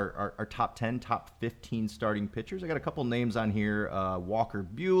believe are top 10, top 15 starting pitchers. I got a couple names on here: Walker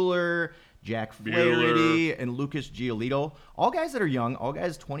Buehler, Jack Flaherty, and Lucas Giolito. All guys that are young, all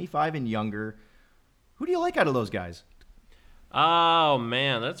guys 25 and younger. Who do you like out of those guys? Oh,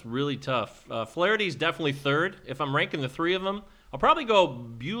 man, that's really tough. Flaherty's definitely third. If I'm ranking the three of them, I'll probably go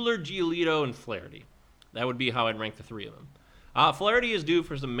Buehler, Giolito, and Flaherty. That would be how I'd rank the three of them. Flaherty is due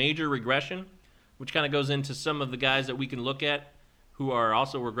for some major regression, which kind of goes into some of the guys that we can look at who are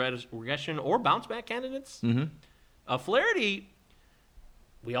also regression or bounce-back candidates. Mm-hmm. Flaherty,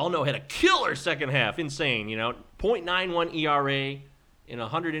 we all know, had a killer second half. Insane, 0.91 ERA in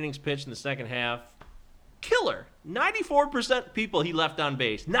 100 innings pitched in the second half. Killer. 94% people he left on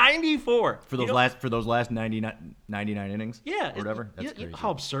base. 94 for those last 99 innings. Yeah, or whatever. That's crazy.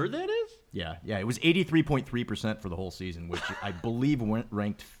 How absurd that is. Yeah. It was 83.3% for the whole season, which I believe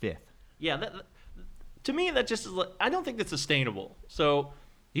ranked fifth. Yeah, to me that just is. I don't think that's sustainable. So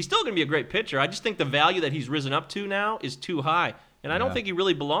he's still going to be a great pitcher. I just think the value that he's risen up to now is too high, and I don't think he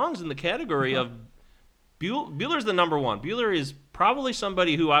really belongs in the category of. Buehler's the number one. Buehler is probably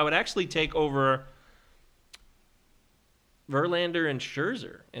somebody who I would actually take over Verlander and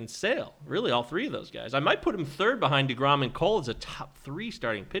Scherzer and Sale. Really, all three of those guys. I might put him third behind DeGrom and Cole as a top three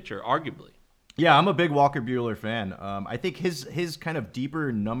starting pitcher, arguably. Yeah, I'm a big Walker Buehler fan. I think his kind of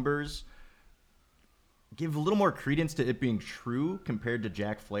deeper numbers give a little more credence to it being true compared to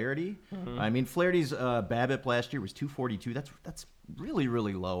Jack Flaherty. Mm-hmm. I mean, Flaherty's BABIP last year was 242. That's really,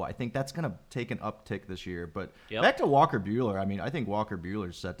 really low. I think that's going to take an uptick this year. But back to Walker Buehler, I mean, I think Walker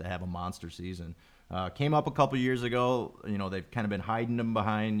Buehler's set to have a monster season. Came up a couple years ago. They've kind of been hiding him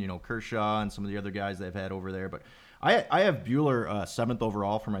behind, Kershaw and some of the other guys they've had over there. But I have Buehler seventh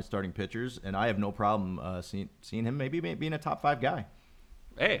overall for my starting pitchers, and I have no problem seeing him maybe being a top 5 guy.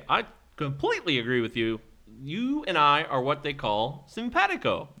 Hey, I completely agree with you. You and I are what they call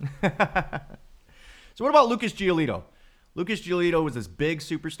simpatico. So what about Lucas Giolito? Lucas Giolito was this big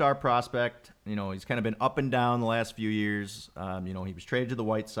superstar prospect. He's kind of been up and down the last few years. He was traded to the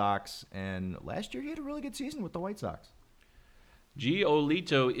White Sox, and last year he had a really good season with the White Sox.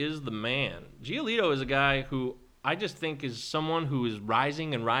 Giolito is the man. Giolito is a guy who I just think is someone who is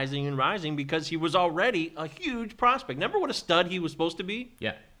rising and rising and rising because he was already a huge prospect. Remember what a stud he was supposed to be?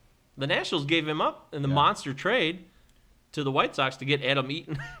 Yeah. The Nationals gave him up in the monster trade to the White Sox to get Adam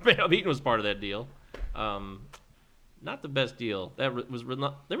Eaton. Adam Eaton was part of that deal. Not the best deal. There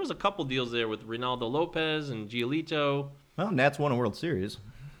was a couple deals there with Ronaldo Lopez and Giolito. Well, Nats won a World Series.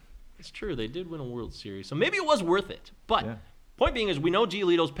 It's true. They did win a World Series. So maybe it was worth it. But point being is we know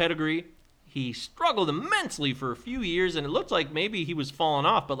Giolito's pedigree. He struggled immensely for a few years, and it looked like maybe he was falling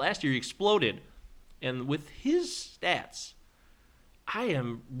off. But last year he exploded. And with his stats, I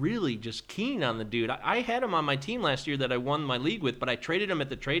am really just keen on the dude. I had him on my team last year that I won my league with, but I traded him at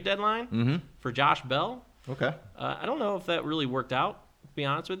the trade deadline for Josh Bell. Okay. I don't know if that really worked out, to be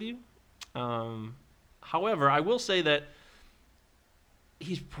honest with you. However, I will say that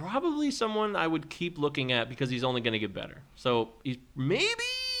he's probably someone I would keep looking at because he's only going to get better. So he's maybe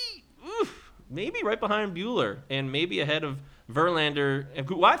right behind Buehler and maybe ahead of Verlander.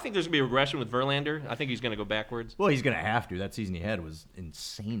 Well, I think there's going to be a regression with Verlander. I think he's going to go backwards. Well, he's going to have to. That season he had was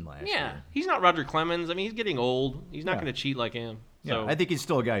insane last year. Yeah, he's not Roger Clemens. I mean, he's getting old. He's not going to cheat like him. So. Yeah, I think he's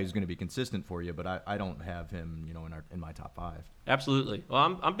still a guy who's going to be consistent for you, but I don't have him, in my top 5. Absolutely.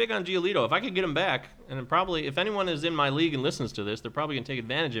 Well, I'm big on Giolito. If I could get him back, and then probably if anyone is in my league and listens to this, they're probably going to take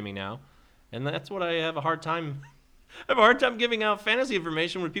advantage of me now, and that's what I have a hard time. I have a hard time giving out fantasy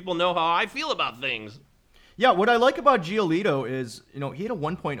information when people know how I feel about things. Yeah, what I like about Giolito is, he had a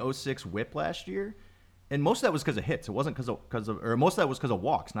 1.06 WHIP last year. And most of that was because of hits. It wasn't because of most of that was because of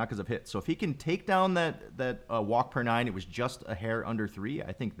walks, not because of hits. So if he can take down that walk per 9, it was just a hair under 3.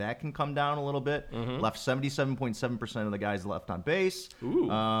 I think that can come down a little bit. Mm-hmm. Left 77.7% of the guys left on base.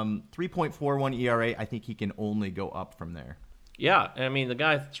 3.41 ERA. I think he can only go up from there. Yeah, I mean the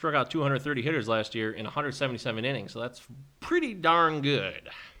guy struck out 230 hitters last year in 177 innings, so that's pretty darn good.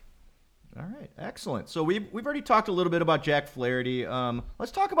 All right, excellent. So we've already talked a little bit about Jack Flaherty.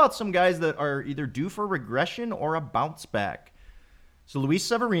 Let's talk about some guys that are either due for regression or a bounce back. So Luis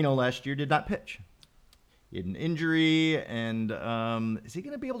Severino last year did not pitch. He had an injury, and is he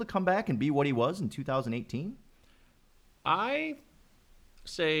going to be able to come back and be what he was in 2018? I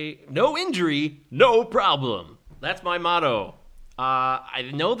say no injury, no problem. That's my motto.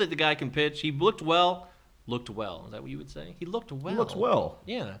 I know that the guy can pitch. He looked well. Looked well. Is that what you would say? He looked well. He looks well.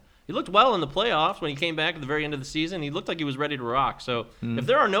 Yeah. He looked well in the playoffs when he came back at the very end of the season. He looked like he was ready to rock. So if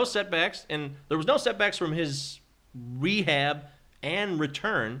there are no setbacks, and there was no setbacks from his rehab and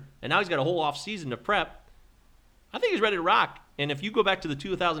return, and now he's got a whole off season to prep, I think he's ready to rock. And if you go back to the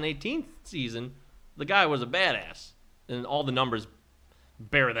 2018 season, the guy was a badass, and all the numbers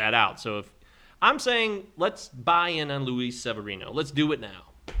bear that out. So if I'm saying let's buy in on Luis Severino. Let's do it now.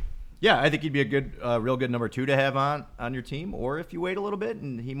 Yeah, I think he'd be a good, real good number 2 to have on your team. Or if you wait a little bit,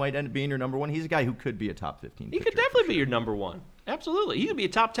 and he might end up being your number 1. He's a guy who could be a top 15 He pitcher. could definitely be your number 1. Absolutely. He could be a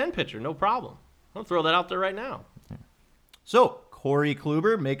top 10 pitcher, no problem. I'll throw that out there right now. So Corey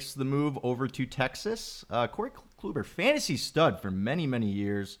Kluber makes the move over to Texas. Corey Kluber, fantasy stud for many, many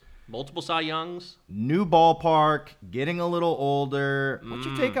years. Multiple Cy Youngs. New ballpark, getting a little older. What's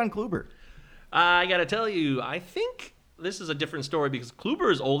your take on Kluber? I got to tell you, I think this is a different story because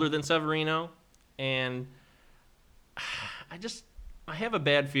Kluber is older than Severino, and I have a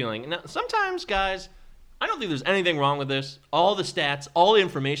bad feeling. Now, sometimes, guys, I don't think there's anything wrong with this. All the stats, all the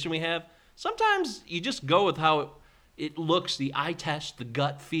information we have, sometimes you just go with how it looks, the eye test, the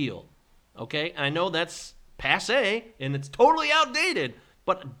gut feel, okay? And I know that's passé, and it's totally outdated,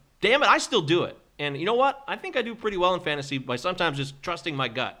 but damn it, I still do it. And you know what? I think I do pretty well in fantasy by sometimes just trusting my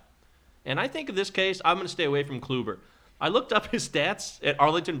gut. And I think in this case, I'm going to stay away from Kluber. I looked up his stats at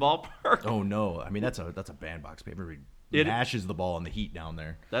Arlington Ballpark. Oh, no. I mean, that's a bandbox paper. He mashes the ball in the heat down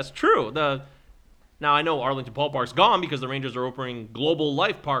there. That's true. Now, I know Arlington Ballpark's gone because the Rangers are opening Global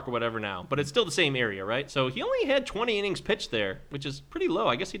Life Park or whatever now, but it's still the same area, right? So he only had 20 innings pitched there, which is pretty low.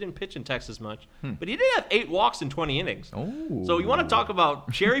 I guess he didn't pitch in Texas much. But he did have 8 walks in 20 innings. Oh. So you want to talk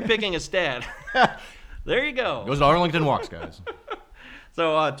about cherry-picking a stat. There you go. Goes to Arlington walks, guys.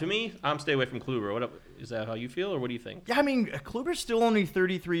 So to me, I'm stay away from Kluber. Is that how you feel, or what do you think? Yeah, I mean, Kluber's still only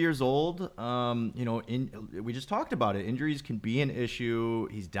 33 years old. We just talked about it. Injuries can be an issue.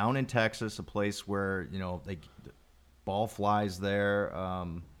 He's down in Texas, a place where, the ball flies there.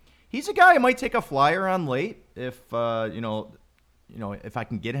 He's a guy I might take a flyer on late if if I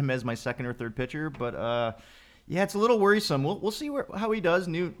can get him as my second or third pitcher. But yeah, it's a little worrisome. We'll see how he does.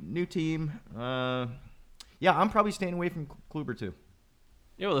 New team. Yeah, I'm probably staying away from Kluber too.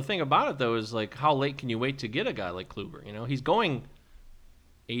 The thing about it, though, is like how late can you wait to get a guy like Kluber? He's going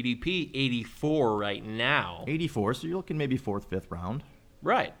ADP 84 right now. 84, so you're looking maybe 4th, 5th round.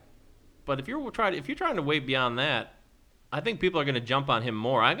 Right. But if you're trying to wait beyond that, I think people are going to jump on him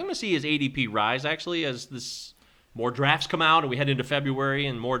more. I'm going to see his ADP rise, actually, as this more drafts come out and we head into February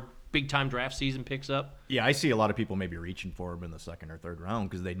and more big-time draft season picks up. Yeah, I see a lot of people maybe reaching for him in the 2nd or 3rd round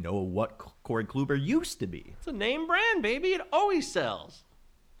because they know what Corey Kluber used to be. It's a name brand, baby. It always sells.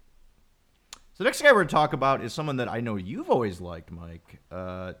 So the next guy we're going to talk about is someone that I know you've always liked, Mike.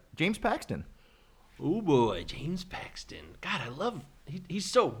 James Paxton. Oh, boy, James Paxton. God, I love he's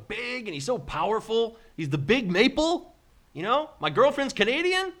so big and he's so powerful. He's the big maple. My girlfriend's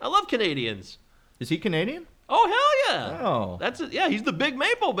Canadian. I love Canadians. Is he Canadian? Oh, hell yeah. Oh. That's it. Yeah, he's the big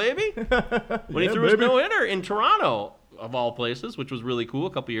maple, baby. When he threw his no-hitter in Toronto, of all places, which was really cool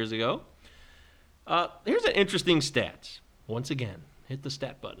a couple years ago. Here's an interesting stat. Once again. Hit the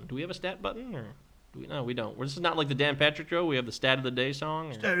stat button. Do we have a stat button? Or do we? No, we don't. This is not like the Dan Patrick Show. We have the stat of the day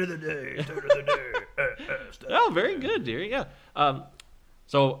song. Stat of the day. Stat of the day. Oh, very good, dear. Yeah.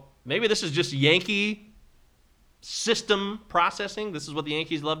 So maybe this is just Yankee system processing. This is what the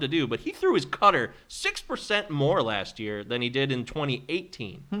Yankees love to do. But he threw his cutter 6% more last year than he did in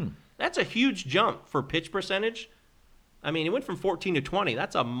 2018. That's a huge jump for pitch percentage. I mean, he went from 14 to 20.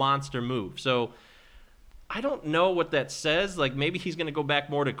 That's a monster move. So I don't know what that says. Like, maybe he's going to go back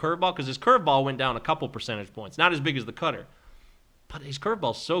more to curveball because his curveball went down a couple percentage points. Not as big as the cutter. But his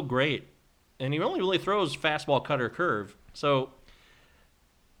curveball's so great. And he only really throws fastball, cutter, curve. So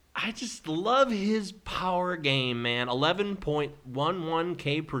I just love his power game, man. 11.11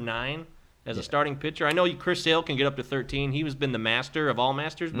 K per 9 as a starting pitcher. I know Chris Sale can get up to 13. He has been the master of all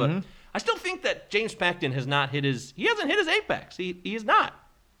masters. But I still think that James Paxton has not hit his – he hasn't hit his apex. He is not.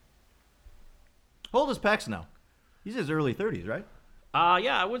 How old is Paxton now? He's in his early 30s, right?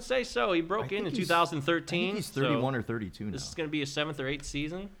 Yeah, I would say so. He broke in think 2013. I think he's 31 so or 32 now. This is going to be his 7th or 8th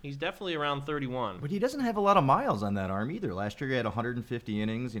season. He's definitely around 31. But he doesn't have a lot of miles on that arm either. Last year he had 150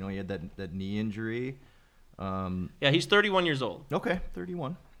 innings. He had that knee injury. Yeah, he's 31 years old. Okay,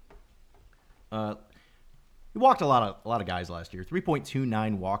 31. He walked a lot of guys last year.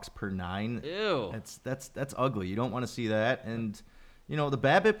 3.29 walks per 9. Ew. That's ugly. You don't want to see that. And the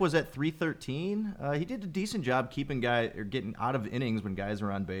BABIP was at 313. He did a decent job getting out of innings when guys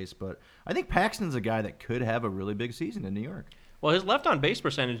are on base. But I think Paxton's a guy that could have a really big season in New York. Well, his left on base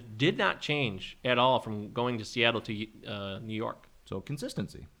percentage did not change at all from going to Seattle to New York. So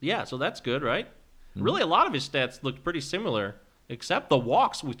consistency. Yeah, so that's good, right? Really, a lot of his stats looked pretty similar, except the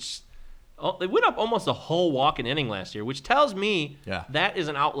walks, which they went up almost a whole walk an inning last year, which tells me that is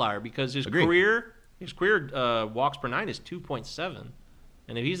an outlier because his career walks per 9 is 2.7,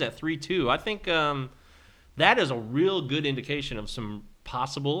 and if he's at 3.2, I think that is a real good indication of some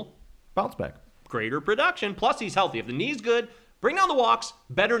possible bounce back, greater production. Plus, he's healthy. If the knee's good, bring down the walks,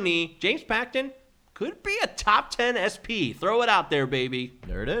 better knee. James Paxton could be a top 10 SP. Throw it out there, baby.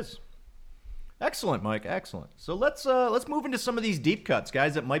 There it is. Excellent, Mike. Excellent. So let's move into some of these deep cuts,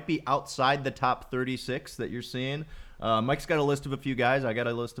 guys that might be outside the top 36 that you're seeing. Mike's got a list of a few guys. I got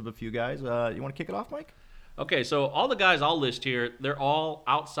a list of a few guys. You want to kick it off, Mike? Okay, so all the guys I'll list here, they're all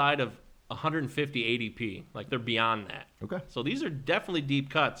outside of 150 ADP. Like, they're beyond that. Okay. So these are definitely deep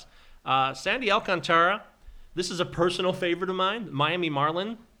cuts. Sandy Alcantara, this is a personal favorite of mine. Miami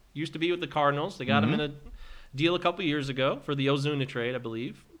Marlin used to be with the Cardinals. They got him in a deal a couple years ago for the Ozuna trade, I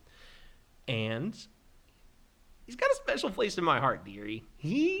believe. And he's got a special place in my heart, dearie.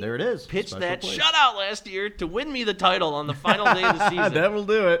 There it is. Pitched Special that place. shutout last year to win me the title on the final day of the season. That will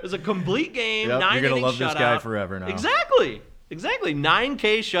do it. It was a complete game, Yep, 9 you're gonna inning love shutout. this guy forever now. Exactly.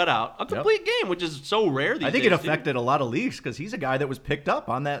 9K shutout. A complete game, which is so rare these days. I think it affected a lot of leagues because he's a guy that was picked up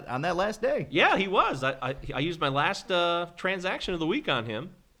on that last day. Yeah, he was. I used my last transaction of the week on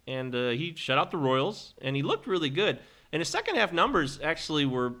him, and he shut out the Royals, and he looked really good. And his second half numbers actually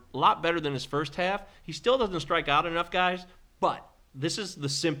were a lot better than his first half. He still doesn't strike out enough, guys, but this is the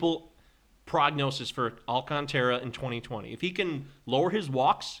simple prognosis for Alcantara in 2020. If he can lower his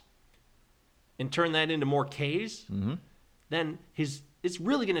walks and turn that into more Ks, then it's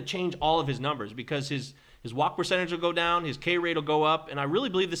really going to change all of his numbers because his walk percentage will go down, his K rate will go up, and I really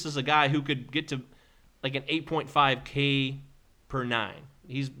believe this is a guy who could get to like an 8.5 K per 9.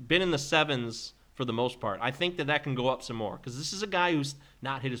 He's been in the 7s for the most part. I think that can go up some more because this is a guy who's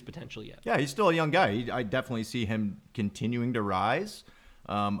not hit his potential yet. Yeah, he's still a young guy. I definitely see him continuing to rise.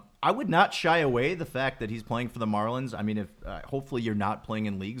 I would not shy away the fact that he's playing for the Marlins. I mean, if hopefully you're not playing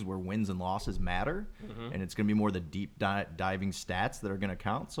in leagues where wins and losses matter, and it's going to be more the deep diving stats that are going to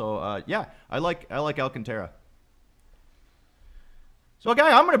count. So yeah, I like Alcantara. So a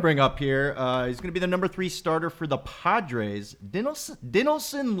guy I'm going to bring up here, he's going to be the number 3 starter for the Padres,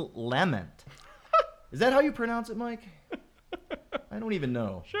 Dinelson Lamet. Is that how you pronounce it, Mike? I don't even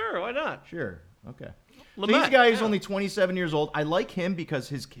know. Sure, why not? Sure. Okay. Lamet, So he's a guy who's only 27 years old. I like him because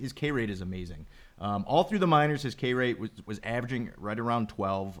his K rate is amazing. All through the minors, his K rate was averaging right around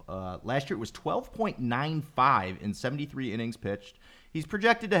 12. Last year it was 12.95 in 73 innings pitched. He's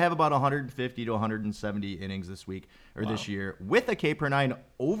projected to have about 150 to 170 innings this year, with a K per 9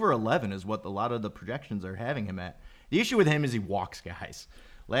 over 11 is what a lot of the projections are having him at. The issue with him is he walks guys.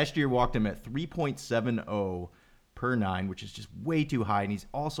 Last year walked him at 3.70 per 9, which is just way too high, and he's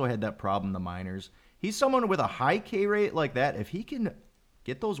also had that problem in the minors. He's someone with a high K rate like that. If he can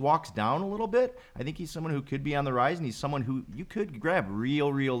get those walks down a little bit, I think he's someone who could be on the rise, and he's someone who you could grab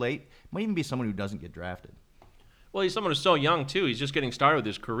real late. Might even be someone who doesn't get drafted. Well, he's someone who's so young, too. He's just getting started with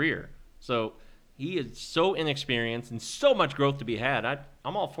his career. So he is so inexperienced and so much growth to be had.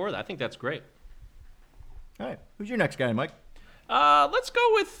 I'm all for that. I think that's great. All right. Who's your next guy, Mike? Let's go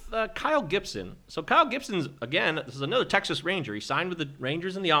with Kyle Gibson. So Kyle Gibson's, again, this is another Texas Ranger. He signed with the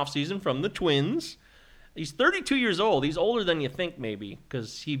Rangers in the offseason from the Twins. He's 32 years old. He's older than you think, maybe,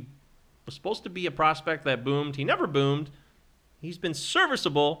 because he was supposed to be a prospect that boomed. He never boomed. He's been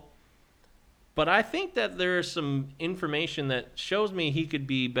serviceable. But I think that there's some information that shows me he could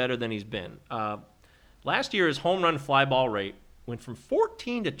be better than he's been. Last year, his home run fly ball rate went from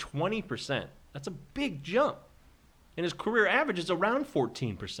 14 to 20%. That's a big jump. And his career average is around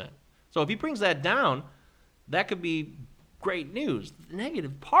 14%. So if he brings that down, that could be great news. The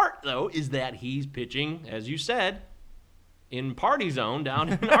negative part, though, is that he's pitching, as you said, in party zone down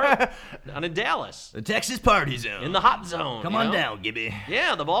in Dallas. The Texas party zone. In the hot zone. Come on down, Gibby.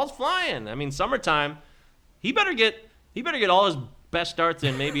 Yeah, the ball's flying. I mean, summertime, he better get all his best starts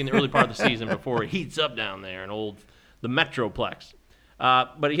in maybe in the early part of the season before it heats up down there in the Metroplex.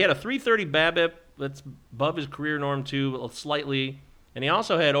 But he had a 330 BABIP. That's above his career norm, too, slightly. And he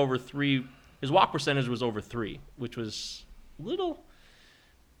also had over 3. His walk percentage was over 3, which was a little.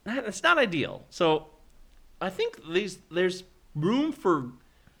 It's not ideal. So I think there's room for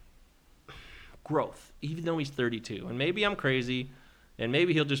growth, even though he's 32. And maybe I'm crazy, and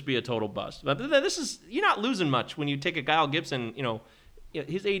maybe he'll just be a total bust. But you're not losing much when you take a Kyle Gibson.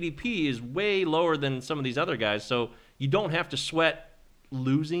 His ADP is way lower than some of these other guys, so you don't have to sweat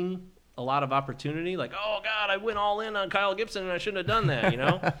losing a lot of opportunity. Like, oh God, I went all in on Kyle Gibson and I shouldn't have done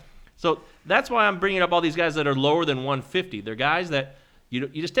that. So that's why I'm bringing up all these guys that are lower than 150. They're guys that you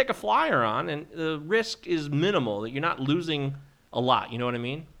just take a flyer on, and the risk is minimal. You're not losing a lot. You know what I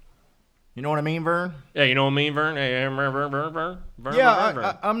mean? You know what I mean, Vern? Yeah, you know what I mean, Vern? Vern.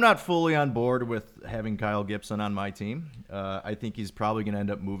 Yeah, I'm not fully on board with having Kyle Gibson on my team. I think he's probably going to end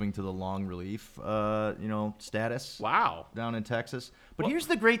up moving to the long relief, status. Wow. Down in Texas. But here's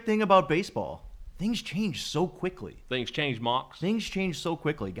the great thing about baseball. Things change so quickly. Things change, Mox. Things change so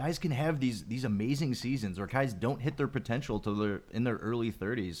quickly. Guys can have these amazing seasons, or guys don't hit their potential till in their early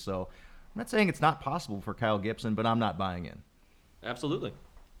 30s. So I'm not saying it's not possible for Kyle Gibson, but I'm not buying in. Absolutely.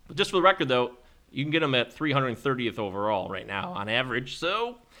 But just for the record, though, you can get him at 330th overall right now on average,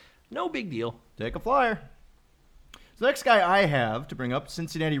 so no big deal. Take a flyer. So the next guy I have to bring up,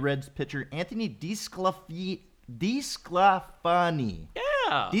 Cincinnati Reds pitcher Anthony DeSclafani.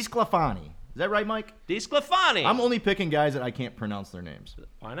 Yeah. DeSclafani. Is that right, Mike? DeSclafani. I'm only picking guys that I can't pronounce their names.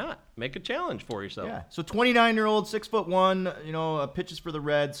 Why not? Make a challenge for yourself. Yeah. So 29-year-old, 6'1", pitches for the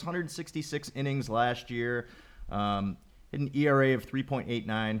Reds, 166 innings last year. Hit an ERA of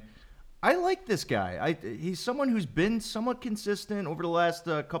 3.89. I like this guy. He's someone who's been somewhat consistent over the last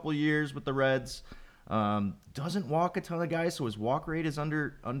couple of years with the Reds. Doesn't walk a ton of guys, so his walk rate is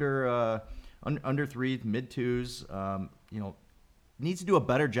under 3, mid 2s. Needs to do a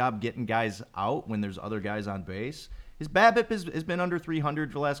better job getting guys out when there's other guys on base. His BABIP has been under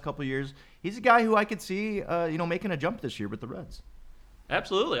 300 for the last couple of years. He's a guy who I could see, making a jump this year with the Reds.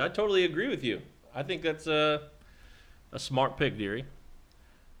 Absolutely. I totally agree with you. I think that's a smart pick, Deary.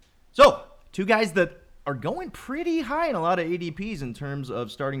 So, two guys that are going pretty high in a lot of ADPs in terms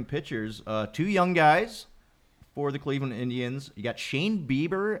of starting pitchers. Two young guys for the Cleveland Indians. You got Shane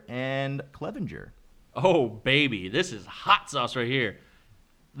Bieber and Clevinger. Oh, baby. This is hot sauce right here.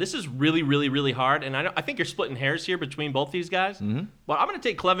 This is really, really, really hard, and I think you're splitting hairs here between both these guys. Mm-hmm. But I'm going to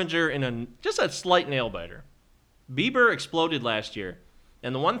take Clevinger in just a slight nail-biter. Bieber exploded last year,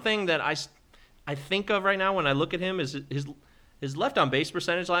 and the one thing that I think of right now when I look at him is his left-on-base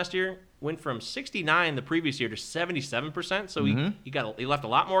percentage last year went from 69 the previous year to 77%, so he left a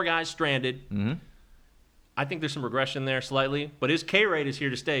lot more guys stranded. Mm-hmm. I think there's some regression there slightly, but his K rate is here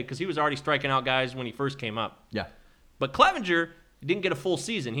to stay because he was already striking out guys when he first came up. Yeah. But Clevinger didn't get a full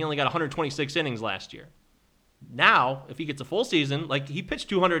season. He only got 126 innings last year. Now, if he gets a full season, like he pitched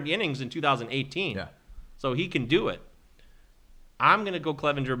 200 innings in 2018. Yeah. So he can do it. I'm going to go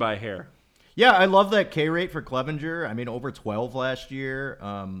Clevinger by a hair. Yeah, I love that K rate for Clevinger. I mean, over 12 last year.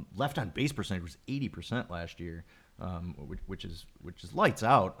 Left on base percentage was 80% last year, which is lights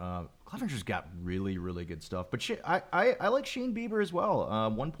out. Clevinger's got really, really good stuff. But I like Shane Bieber as well.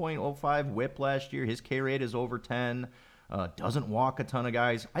 1.05 WHIP last year. His K rate is over 10. Doesn't walk a ton of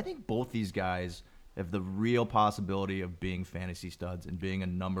guys. I think both these guys have the real possibility of being fantasy studs and being a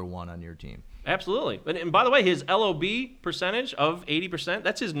number one on your team. Absolutely. And by the way, his LOB percentage of 80%,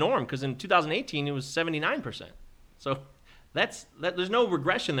 that's his norm because in 2018 it was 79%. So there's no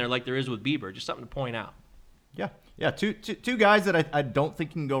regression there like there is with Bieber. Just something to point out. Yeah. Two guys that I don't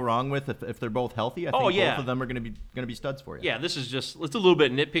think you can go wrong with if they're both healthy. I think both of them are going to be studs for you. Yeah, this is it's a little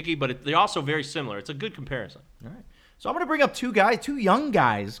bit nitpicky, but they're also very similar. It's a good comparison. All right. So I'm going to bring up two young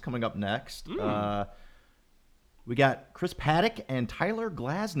guys coming up next. We got Chris Paddack and Tyler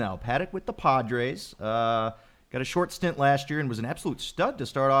Glasnow. Paddack with the Padres. Got a short stint last year and was an absolute stud to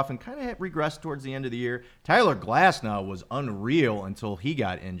start off and kind of regressed towards the end of the year. Tyler Glasnow was unreal until he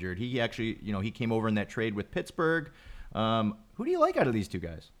got injured. He actually, he came over in that trade with Pittsburgh. Who do you like out of these two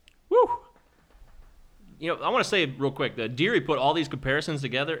guys? Woo! I want to say real quick that Deary put all these comparisons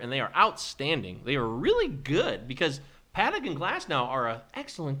together, and they are outstanding. They are really good because Paddack and Glasnow are an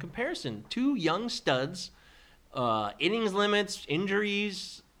excellent comparison. Two young studs, innings limits,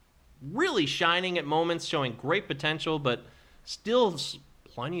 injuries, really shining at moments, showing great potential, but still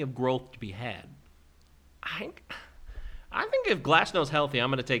plenty of growth to be had. I think if Glasnow's healthy,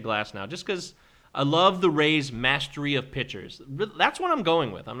 I'm going to take Glasnow just because I love the Rays' mastery of pitchers. That's what I'm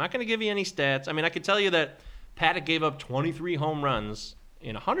going with. I'm not going to give you any stats. I mean, I could tell you that Paddack gave up 23 home runs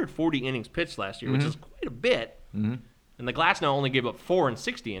in 140 innings pitched last year, which is quite a bit. Mm-hmm. And the Glasnow only gave up 4 in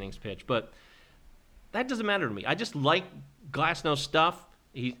 60 innings pitched, but that doesn't matter to me. I just like Glasnow's stuff,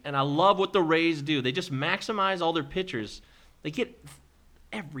 and I love what the Rays do. They just maximize all their pitchers. They get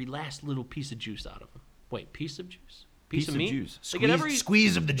every last little piece of juice out of them. Wait, piece of juice? Piece of meat? Juice. They get every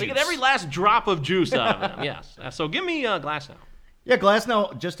Squeeze of the juice. They get every last drop of juice out of them, yes. So give me Glasnow. Yeah,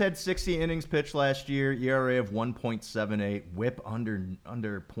 Glasnow just had 60 innings pitched last year, ERA of 1.78, whip under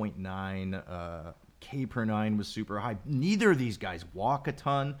 0.9, K per 9 was super high. Neither of these guys walk a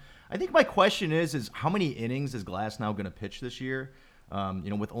ton. I think my question is how many innings is Glasnow going to pitch this year?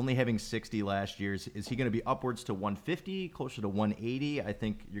 With only having 60 last year, is he going to be upwards to 150, closer to 180? I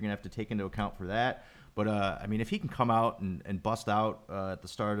think you're going to have to take into account for that. But, if he can come out and bust out at the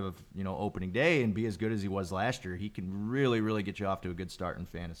start of, opening day and be as good as he was last year, he can really, really get you off to a good start in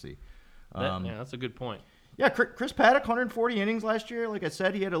fantasy. That's a good point. Yeah, Chris Paddock, 140 innings last year. Like I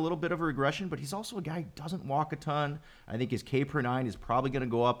said, he had a little bit of a regression, but he's also a guy who doesn't walk a ton. I think his K per 9 is probably going to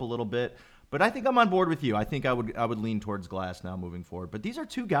go up a little bit. But I think I'm on board with you. I think I would lean towards Glasnow moving forward. But these are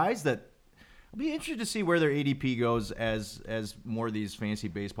two guys that I'll be interested to see where their ADP goes as more of these fantasy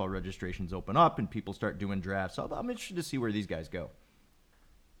baseball registrations open up and people start doing drafts. So I'm interested to see where these guys go.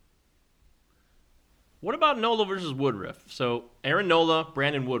 What about Nola versus Woodruff? So Aaron Nola,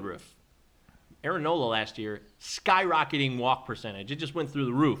 Brandon Woodruff. Aaron Nola last year, skyrocketing walk percentage. It just went through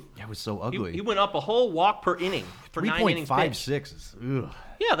the roof. Yeah, it was so ugly. He went up a whole walk per inning for 9 innings pitched. 3.56. Ugh.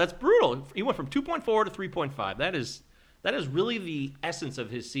 Yeah, that's brutal. He went from 2.4 to 3.5. That is really the essence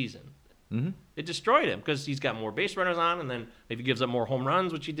of his season. Mm-hmm. It destroyed him because he's got more base runners on, and then if he gives up more home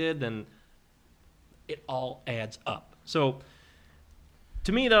runs, which he did, then it all adds up. So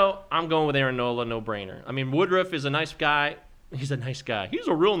to me, though, I'm going with Aaron Nola, no-brainer. I mean, Woodruff is a nice guy. He's a nice guy. He's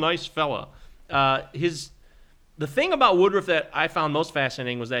a real nice fella. The thing about Woodruff that I found most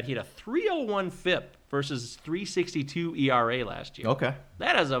fascinating was that he had a 3.01 FIP versus 3.62 ERA last year. Okay.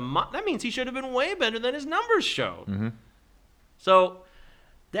 That means he should have been way better than his numbers showed. Mm-hmm. So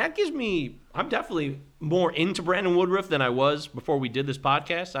that gives me – I'm definitely more into Brandon Woodruff than I was before we did this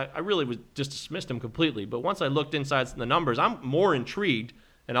podcast. I really was just dismissed him completely. But once I looked inside the numbers, I'm more intrigued,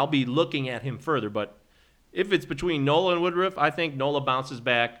 and I'll be looking at him further. But if it's between Nola and Woodruff, I think Nola bounces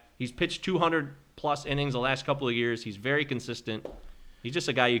back. He's pitched 200-plus innings the last couple of years. He's very consistent. He's just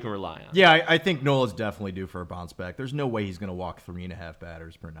a guy you can rely on. Yeah, I think Nola's definitely due for a bounce back. There's no way he's going to walk 3.5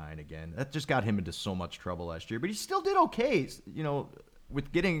 batters per 9 again. That just got him into so much trouble last year. But he still did okay,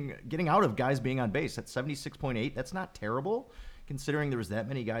 with getting out of guys being on base. At 76.8, that's not terrible, considering there was that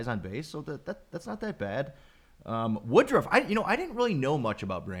many guys on base. So that's not that bad. Woodruff, I didn't really know much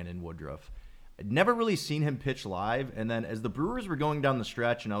about Brandon Woodruff. I'd never really seen him pitch live, and then as the Brewers were going down the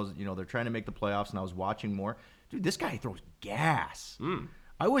stretch, and I was, they're trying to make the playoffs, and I was watching more. Dude, this guy throws gas.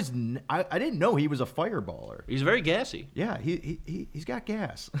 I didn't know he was a fireballer. He's very gassy. Yeah, he's got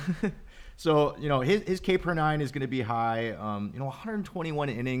gas. So his K per 9 is going to be high. 121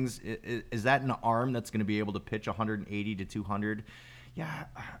 innings. Is that an arm that's going to be able to pitch 180 to 200? Yeah,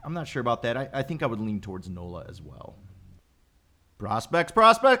 I'm not sure about that. I think I would lean towards Nola as well. Prospects.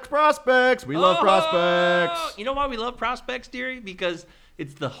 We love prospects. You know why we love prospects, dearie? Because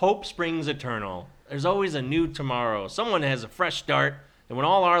it's the hope springs eternal. There's always a new tomorrow. Someone has a fresh start, and when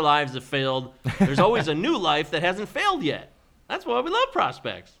all our lives have failed, there's always a new life that hasn't failed yet. That's why we love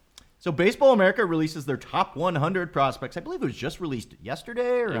prospects. So Baseball America releases their top 100 prospects. I believe it was just released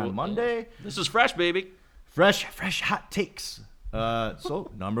yesterday or on Monday. This is fresh, baby. Fresh hot takes.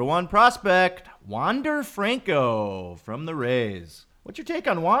 So, number 1 prospect, Wander Franco from the Rays. What's your take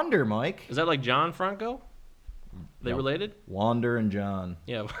on Wander, Mike? Is that like John Franco? They related? Wander and John.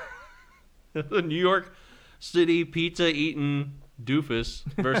 Yeah. The New York City pizza-eating doofus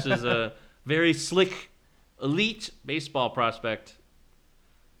versus a very slick, elite baseball prospect.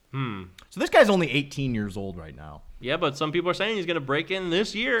 So this guy's only 18 years old right now. Yeah, but some people are saying he's going to break in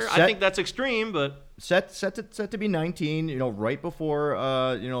this year. I think that's extreme, but set to be 19. Right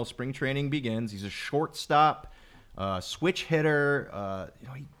before spring training begins. He's a shortstop, switch hitter.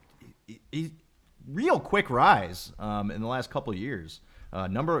 He's real quick rise in the last couple of years.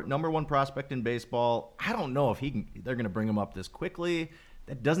 Number 1 prospect in baseball. I don't know if they're going to bring him up this quickly.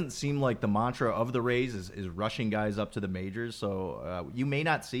 That doesn't seem like the mantra of the Rays is rushing guys up to the majors. So you may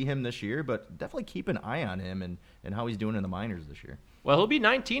not see him this year, but definitely keep an eye on him and how he's doing in the minors this year. Well, he'll be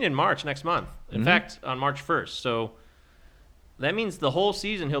 19 in March next month. In fact, on March 1st. So that means the whole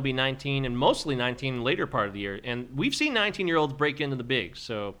season he'll be 19 and mostly 19 in the later part of the year. And we've seen 19-year-olds break into the bigs.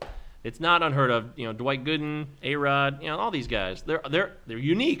 So it's not unheard of. Dwight Gooden, A-Rod, all these guys. They're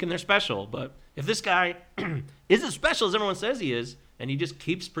unique and they're special. But if this guy isn't special as everyone says he is, and he just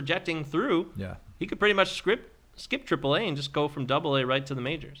keeps projecting through, he could pretty much skip AAA and just go from AA right to the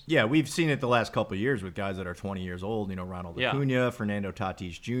majors. Yeah, we've seen it the last couple of years with guys that are 20 years old. Ronald Acuna, Fernando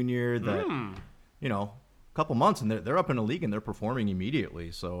Tatis Jr. That a couple months and they're up in the league and they're performing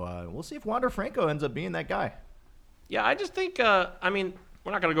immediately. So we'll see if Wander Franco ends up being that guy. Yeah, I just think.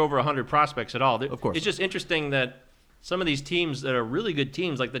 We're not going to go over 100 prospects at all. Of course, it's just interesting that some of these teams that are really good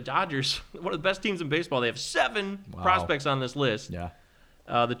teams, like the Dodgers, one of the best teams in baseball, they have 7 prospects on this list. Yeah.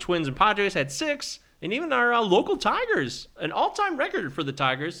 The Twins and Padres had 6, and even our local Tigers, an all-time record for the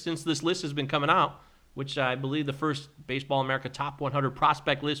Tigers since this list has been coming out, which I believe the first Baseball America Top 100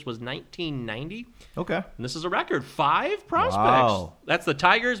 prospect list was 1990. Okay. And this is a record, 5 prospects. Wow. That's the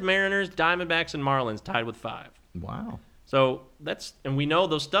Tigers, Mariners, Diamondbacks, and Marlins tied with 5. Wow. So and we know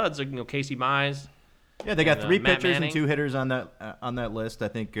those studs are Casey Mize. Yeah, they got 3 pitchers Manning. and 2 hitters on that list. I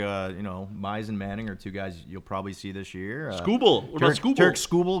think Mize and Manning are 2 guys you'll probably see this year. Skubal. What about Skubal? Turk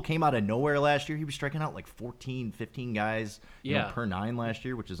Skubal came out of nowhere last year. He was striking out like 14, 15 guys per 9 last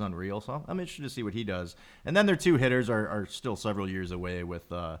year, which is unreal. So I'm interested to see what he does. And then their 2 hitters are still several years away with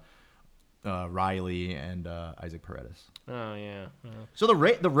Riley and Isaac Paredes. Oh yeah. So the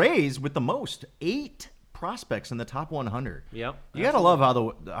Rays with the most 8 prospects in the top 100. Yep. You gotta love how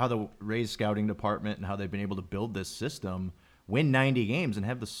the Rays scouting department and how they've been able to build this system, win 90 games, and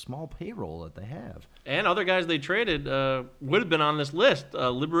have the small payroll that they have. And other guys they traded would have been on this list.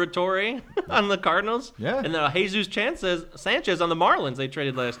 Liberatore on the Cardinals. Yeah. And Jesus Sanchez on the Marlins they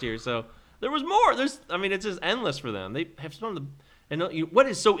traded last year. So there was more. It's just endless for them. They have some of the. And what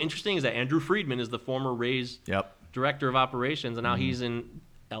is so interesting is that Andrew Friedman is the former Rays director of operations, and now he's in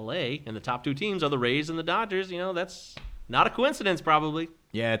L.A. and the top 2 teams are the Rays and the Dodgers. That's not a coincidence, probably.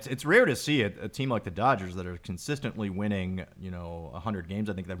 Yeah, it's rare to see a team like the Dodgers that are consistently winning, 100 games.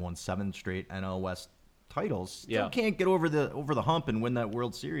 I think they've won 7 straight NL West titles. Still can't get over the hump and win that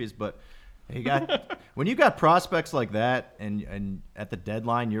World Series, but when you got prospects like that, and at the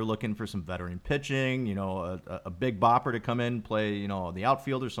deadline you're looking for some veteran pitching, a big bopper to come in, play, the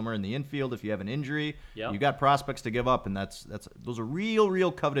outfield or somewhere in the infield if you have an injury. Yep. You got prospects to give up, and those are real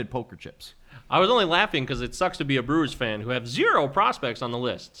coveted poker chips. I was only laughing because it sucks to be a Brewers fan who have 0 prospects on the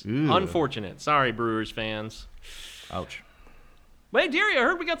list. Ew. Unfortunate. Sorry, Brewers fans. Ouch. Hey, Deary, I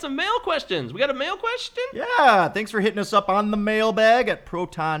heard we got some mail questions. We got a mail question? Yeah, thanks for hitting us up on the mailbag at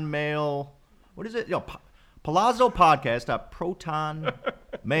Proton Mail. What is it? Palazzo Podcast at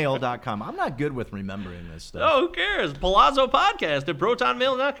protonmail.com. I'm not good with remembering this stuff. Oh, who cares? Palazzo Podcast at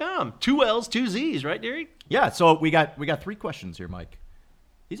protonmail.com. 2 L's, 2 Z's, right, Deary? Yeah, so we got 3 questions here, Mike.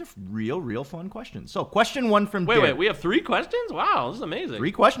 These are real fun questions. So question 1 from Derek. Wait, we have 3 questions? Wow, this is amazing.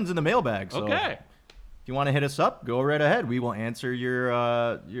 3 questions in the mailbag. So okay. If you want to hit us up, go right ahead. We will answer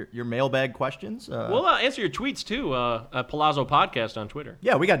your mailbag questions. We'll answer your tweets, too, at Palazzo Podcast on Twitter.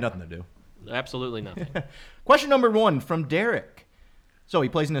 Yeah, we got nothing to do. Absolutely nothing. Question number 1 from Derek. So he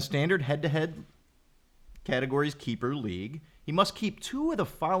plays in a standard head-to-head categories keeper league. He must keep 2 of the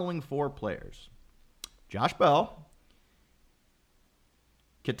following 4 players: Josh Bell,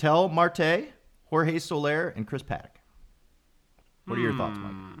 Ketel Marte, Jorge Soler, and Chris Paddock. What are your thoughts, Mike?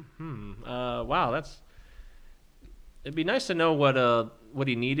 Wow, it'd be nice to know what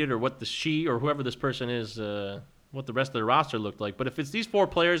he needed, or what or whoever this person is, what the rest of the roster looked like. But if it's these 4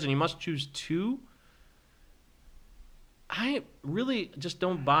 players and you must choose 2, I really just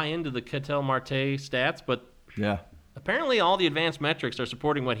don't buy into the Ketel Marte stats. But apparently all the advanced metrics are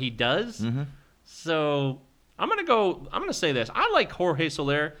supporting what he does. Mm-hmm. So I'm gonna say this. I like Jorge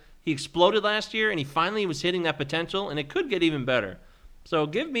Soler. He exploded last year, and he finally was hitting that potential, and it could get even better. So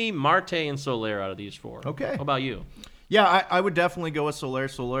give me Marte and Soler out of these 4. Okay. How about you? Yeah, I would definitely go with Soler.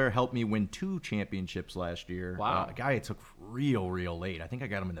 Soler helped me win 2 championships last year. Wow. A guy I took real late. I think I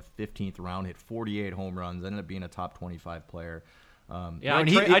got him in the 15th round, hit 48 home runs, ended up being a top 25 player.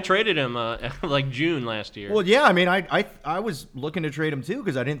 I traded him like June last year. Well, yeah, I mean, I was looking to trade him too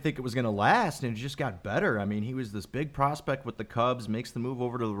because I didn't think it was going to last, and it just got better. I mean, he was this big prospect with the Cubs, makes the move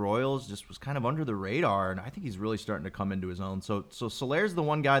over to the Royals, just was kind of under the radar, and I think he's really starting to come into his own. So Soler's the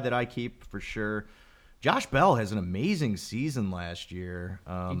one guy that I keep for sure. Josh Bell has an amazing season last year.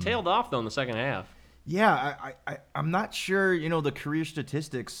 He tailed off, though, in the second half. Yeah, I'm not sure, the career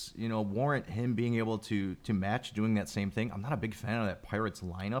statistics, warrant him being able to match doing that same thing. I'm not a big fan of that Pirates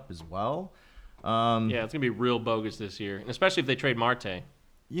lineup as well. Yeah, it's going to be real bogus this year, and especially if they trade Marte.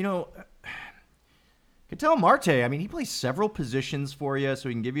 Ketel Marte, I mean, he plays several positions for you, so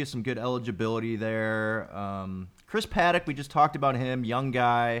he can give you some good eligibility there. Chris Paddock, we just talked about him, young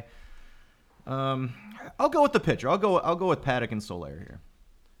guy. I'll go with the pitcher. I'll go with Paddock and Soler here.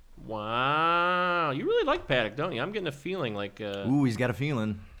 Wow, you really like Paddock, don't you? I'm getting a feeling like. Ooh, he's got a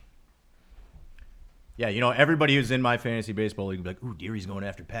feeling. Yeah, everybody who's in my fantasy baseball league will be like, ooh, Deary's going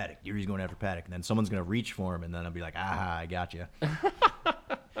after Paddock. Deary's going after Paddock. And then someone's going to reach for him, and then I'll be like, aha, I got you.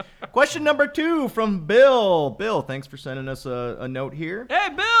 Question number 2 from Bill. Bill, thanks for sending us a note here. Hey,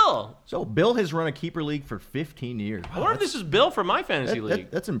 Bill! So Bill has run a keeper league for 15 years. I wonder if this is Bill from my fantasy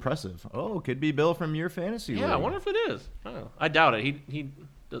league. That's impressive. Oh, could be Bill from your fantasy league. Yeah, I wonder if it is. I doubt it. He.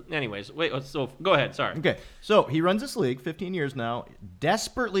 Anyways, wait. So go ahead. Sorry. Okay, so he runs this league 15 years now,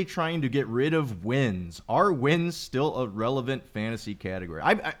 desperately trying to get rid of wins. Are wins still a relevant fantasy category?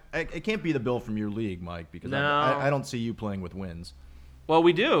 It can't be the Bill from your league, Mike, because No. I don't see you playing with wins. Well,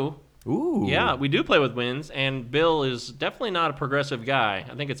 we do. Ooh. Yeah, we do play with wins, and Bill is definitely not a progressive guy.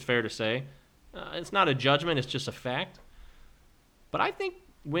 I think it's fair to say. It's not a judgment, it's just a fact. But I think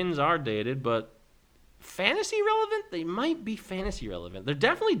wins are dated, but fantasy relevant? They might be fantasy relevant. They're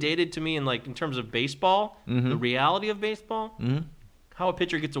definitely dated to me in terms of baseball, the reality of baseball. Mm-hmm. How a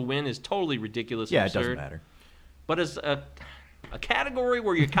pitcher gets a win is totally ridiculous and Yeah, it absurd. doesn't matter. But as a category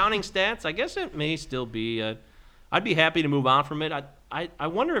where you're counting stats, I guess it may still be. I'd be happy to move on from it. I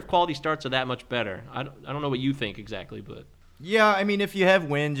wonder if quality starts are that much better. I don't know what you think exactly, but Yeah, I mean, if you have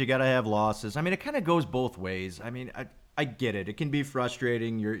wins, you got to have losses. I mean, it kind of goes both ways. I mean, I get it. It can be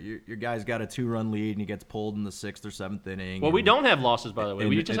frustrating. Your guy's got a 2-run lead, and he gets pulled in the 6th or 7th inning. well, we don't have losses, by the way.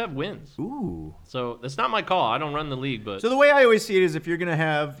 We just have wins. Ooh. So that's not my call. I don't run the league, but So the way I always see it is if you're going to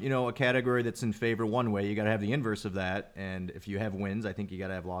have, a category that's in favor one way, you got to have the inverse of that. And if you have wins, I think you got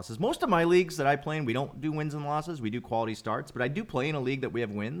to have losses. Most of my leagues that I play in, we don't do wins and losses. We do quality starts. But I do play in a league that we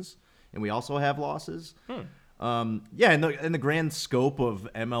have wins, and we also have losses. Yeah, in the grand scope of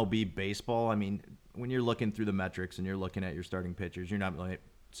MLB baseball, I mean, when you're looking through the metrics and you're looking at your starting pitchers, you're not like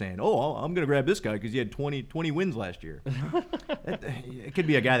saying, oh, I'm going to grab this guy because he had 20 wins last year. It could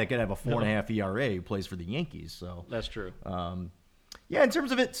be a guy that could have a 4.5 ERA who plays for the Yankees. So that's true. yeah, in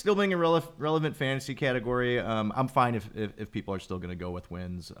terms of it still being a relevant fantasy category, I'm fine if people are still going to go with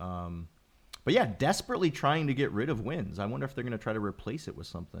wins. But yeah, desperately trying to get rid of wins. I wonder if they're going to try to replace it with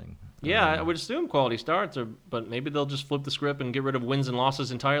something. Yeah, I would assume quality starts, but maybe they'll just flip the script and get rid of wins and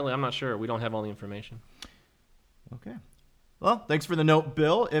losses entirely. I'm not sure. We don't have all the information. Okay. Well, thanks for the note,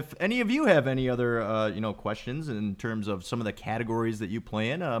 Bill. If any of you have any other, questions in terms of some of the categories that you play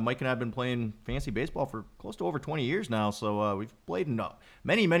in, Mike and I have been playing fantasy baseball for close to over 20 years now. So we've played in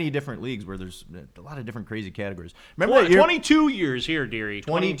many, many different leagues where there's a lot of different crazy categories. Remember that year? 22 years here, dearie.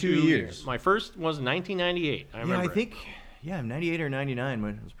 22 years. My first was 1998. I remember. Yeah, I think, 98 or 99.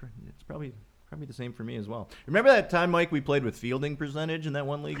 But it's probably the same for me as well. Remember that time, Mike, we played with fielding percentage in that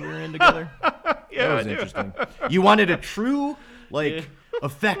one league we were in together? Yeah, that was interesting. You wanted a true,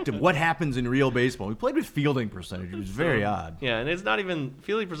 effect of what happens in real baseball. We played with fielding percentage. It was very odd. Yeah, and it's not even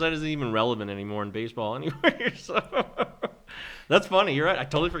fielding percentage isn't even relevant anymore in baseball anyway. So that's funny. You're right. I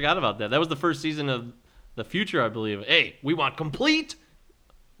totally forgot about that. That was the first season of The Future, I believe. Hey, we want complete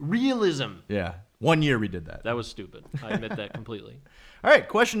realism. Yeah. 1 year we did that. That was stupid. I admit that completely. All right,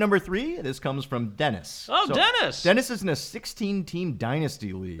 question number 3. This comes from Dennis. Oh, Dennis. Dennis is in a 16-team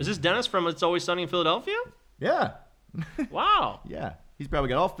dynasty league. Is this Dennis from It's Always Sunny in Philadelphia? Yeah. Wow. Yeah. He's probably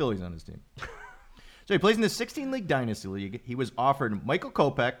got all Phillies on his team. So he plays in the 16-league dynasty league. He was offered Michael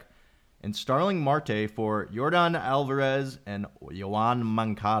Kopech and Starling Marte for Yordan Alvarez and Yoan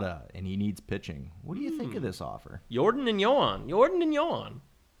Moncada, and he needs pitching. What do you think of this offer? Jordan and Yoan.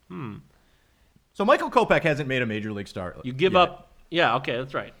 So Michael Kopech hasn't made a major league start. You give yet. up. Yeah, okay,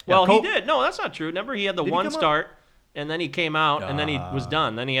 that's right. Yeah, Well, he did. No, that's not true. Remember, he had the Did he one come up? start, and then he came out, and then he was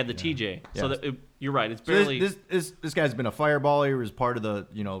done. Then he had the TJ. So Yeah. you're right. It's So barely. this guy's been a fireballer. He was part of the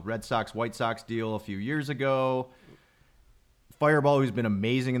Red Sox White Sox deal a few years ago. Fireball, who's been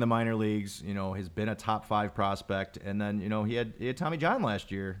amazing in the minor leagues, has been a top 5 prospect, and then he had Tommy John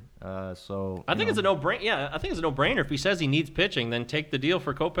last year. So I think it's a no-brainer. Yeah, I think it's a no-brainer. If he says he needs pitching, then take the deal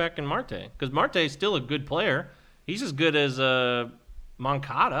for Kopech and Marte, because Marte is still a good player. He's as good as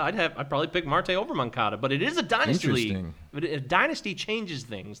Moncada. I'd probably pick Marte over Moncada, but it is a dynasty league. Interesting. But a dynasty changes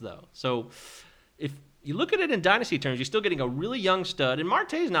things, though. So if you look at it in dynasty terms, you're still getting a really young stud, and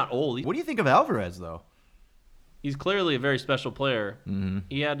Marte's not old. What do you think of Alvarez, though? He's clearly a very special player. Mm-hmm.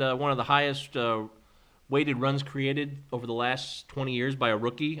 He had one of the highest weighted runs created over the last 20 years by a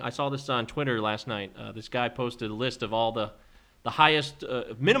rookie. I saw this on Twitter last night. This guy posted a list of all the highest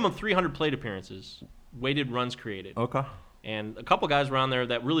minimum 300 plate appearances, weighted runs created. Okay. And a couple guys were on there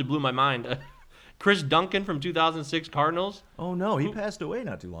that really blew my mind. Chris Duncan from 2006 Cardinals. Oh no, he passed away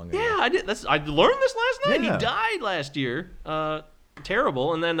not too long ago. Yeah, I did. I learned this last night. Yeah. He died last year.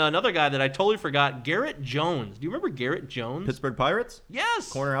 Terrible. And then another guy that I totally forgot, Garrett Jones. Do you remember Garrett Jones? Pittsburgh Pirates?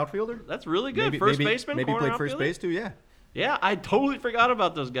 Yes. Corner outfielder? That's really good. First baseman. Maybe corner played first outfielder. base too, yeah. Yeah, I totally forgot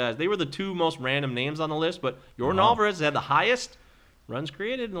about those guys. They were the two most random names on the list, but Jordan Alvarez had the highest runs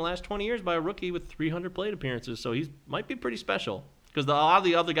created in the last 20 years by a rookie with 300 plate appearances, so he might be pretty special because a lot of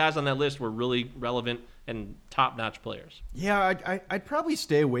the other guys on that list were really relevant and top-notch players. Yeah, I'd probably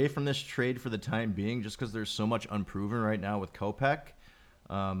stay away from this trade for the time being just because there's so much unproven right now with Kopech.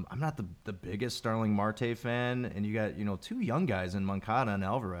 I'm not the biggest Starling Marte fan, and you got two young guys in Moncada and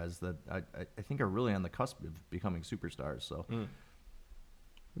Alvarez that I think are really on the cusp of becoming superstars. So it'd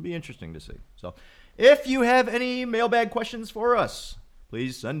be interesting to see. So if you have any mailbag questions for us,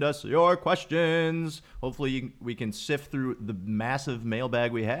 please send us your questions. Hopefully we can sift through the massive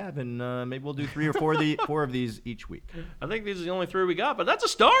mailbag we have, and maybe we'll do 3 or 4 of these each week. I think these are the only 3 we got, but that's a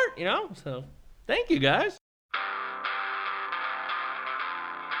start, So thank you, guys.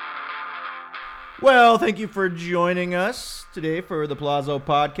 Well, thank you for joining us today for the Palazzo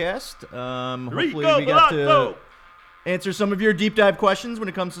Podcast. Hopefully we got to answer some of your deep dive questions when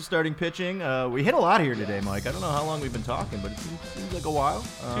it comes to starting pitching. We hit a lot here today, Mike. I don't know how long we've been talking, but it seems like a while.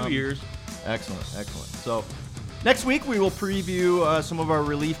 2 years. Excellent. So next week we will preview some of our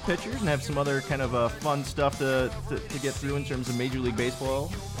relief pitchers and have some other kind of fun stuff to get through in terms of Major League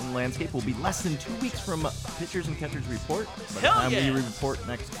Baseball and landscape. We'll be less than 2 weeks from Pitchers and Catchers Report by the time we report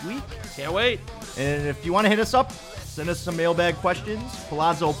next week. Can't wait. And if you want to hit us up, send us some mailbag questions,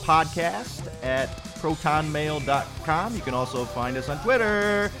 Palazzo Podcast at protonmail.com. You can also find us on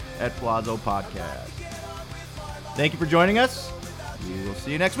Twitter at Palazzo Podcast. Thank you for joining us. We will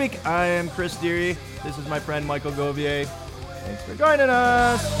see you next week. I am Chris Deary. This is my friend Michael Govier. Thanks for joining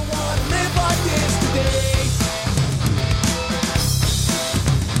us.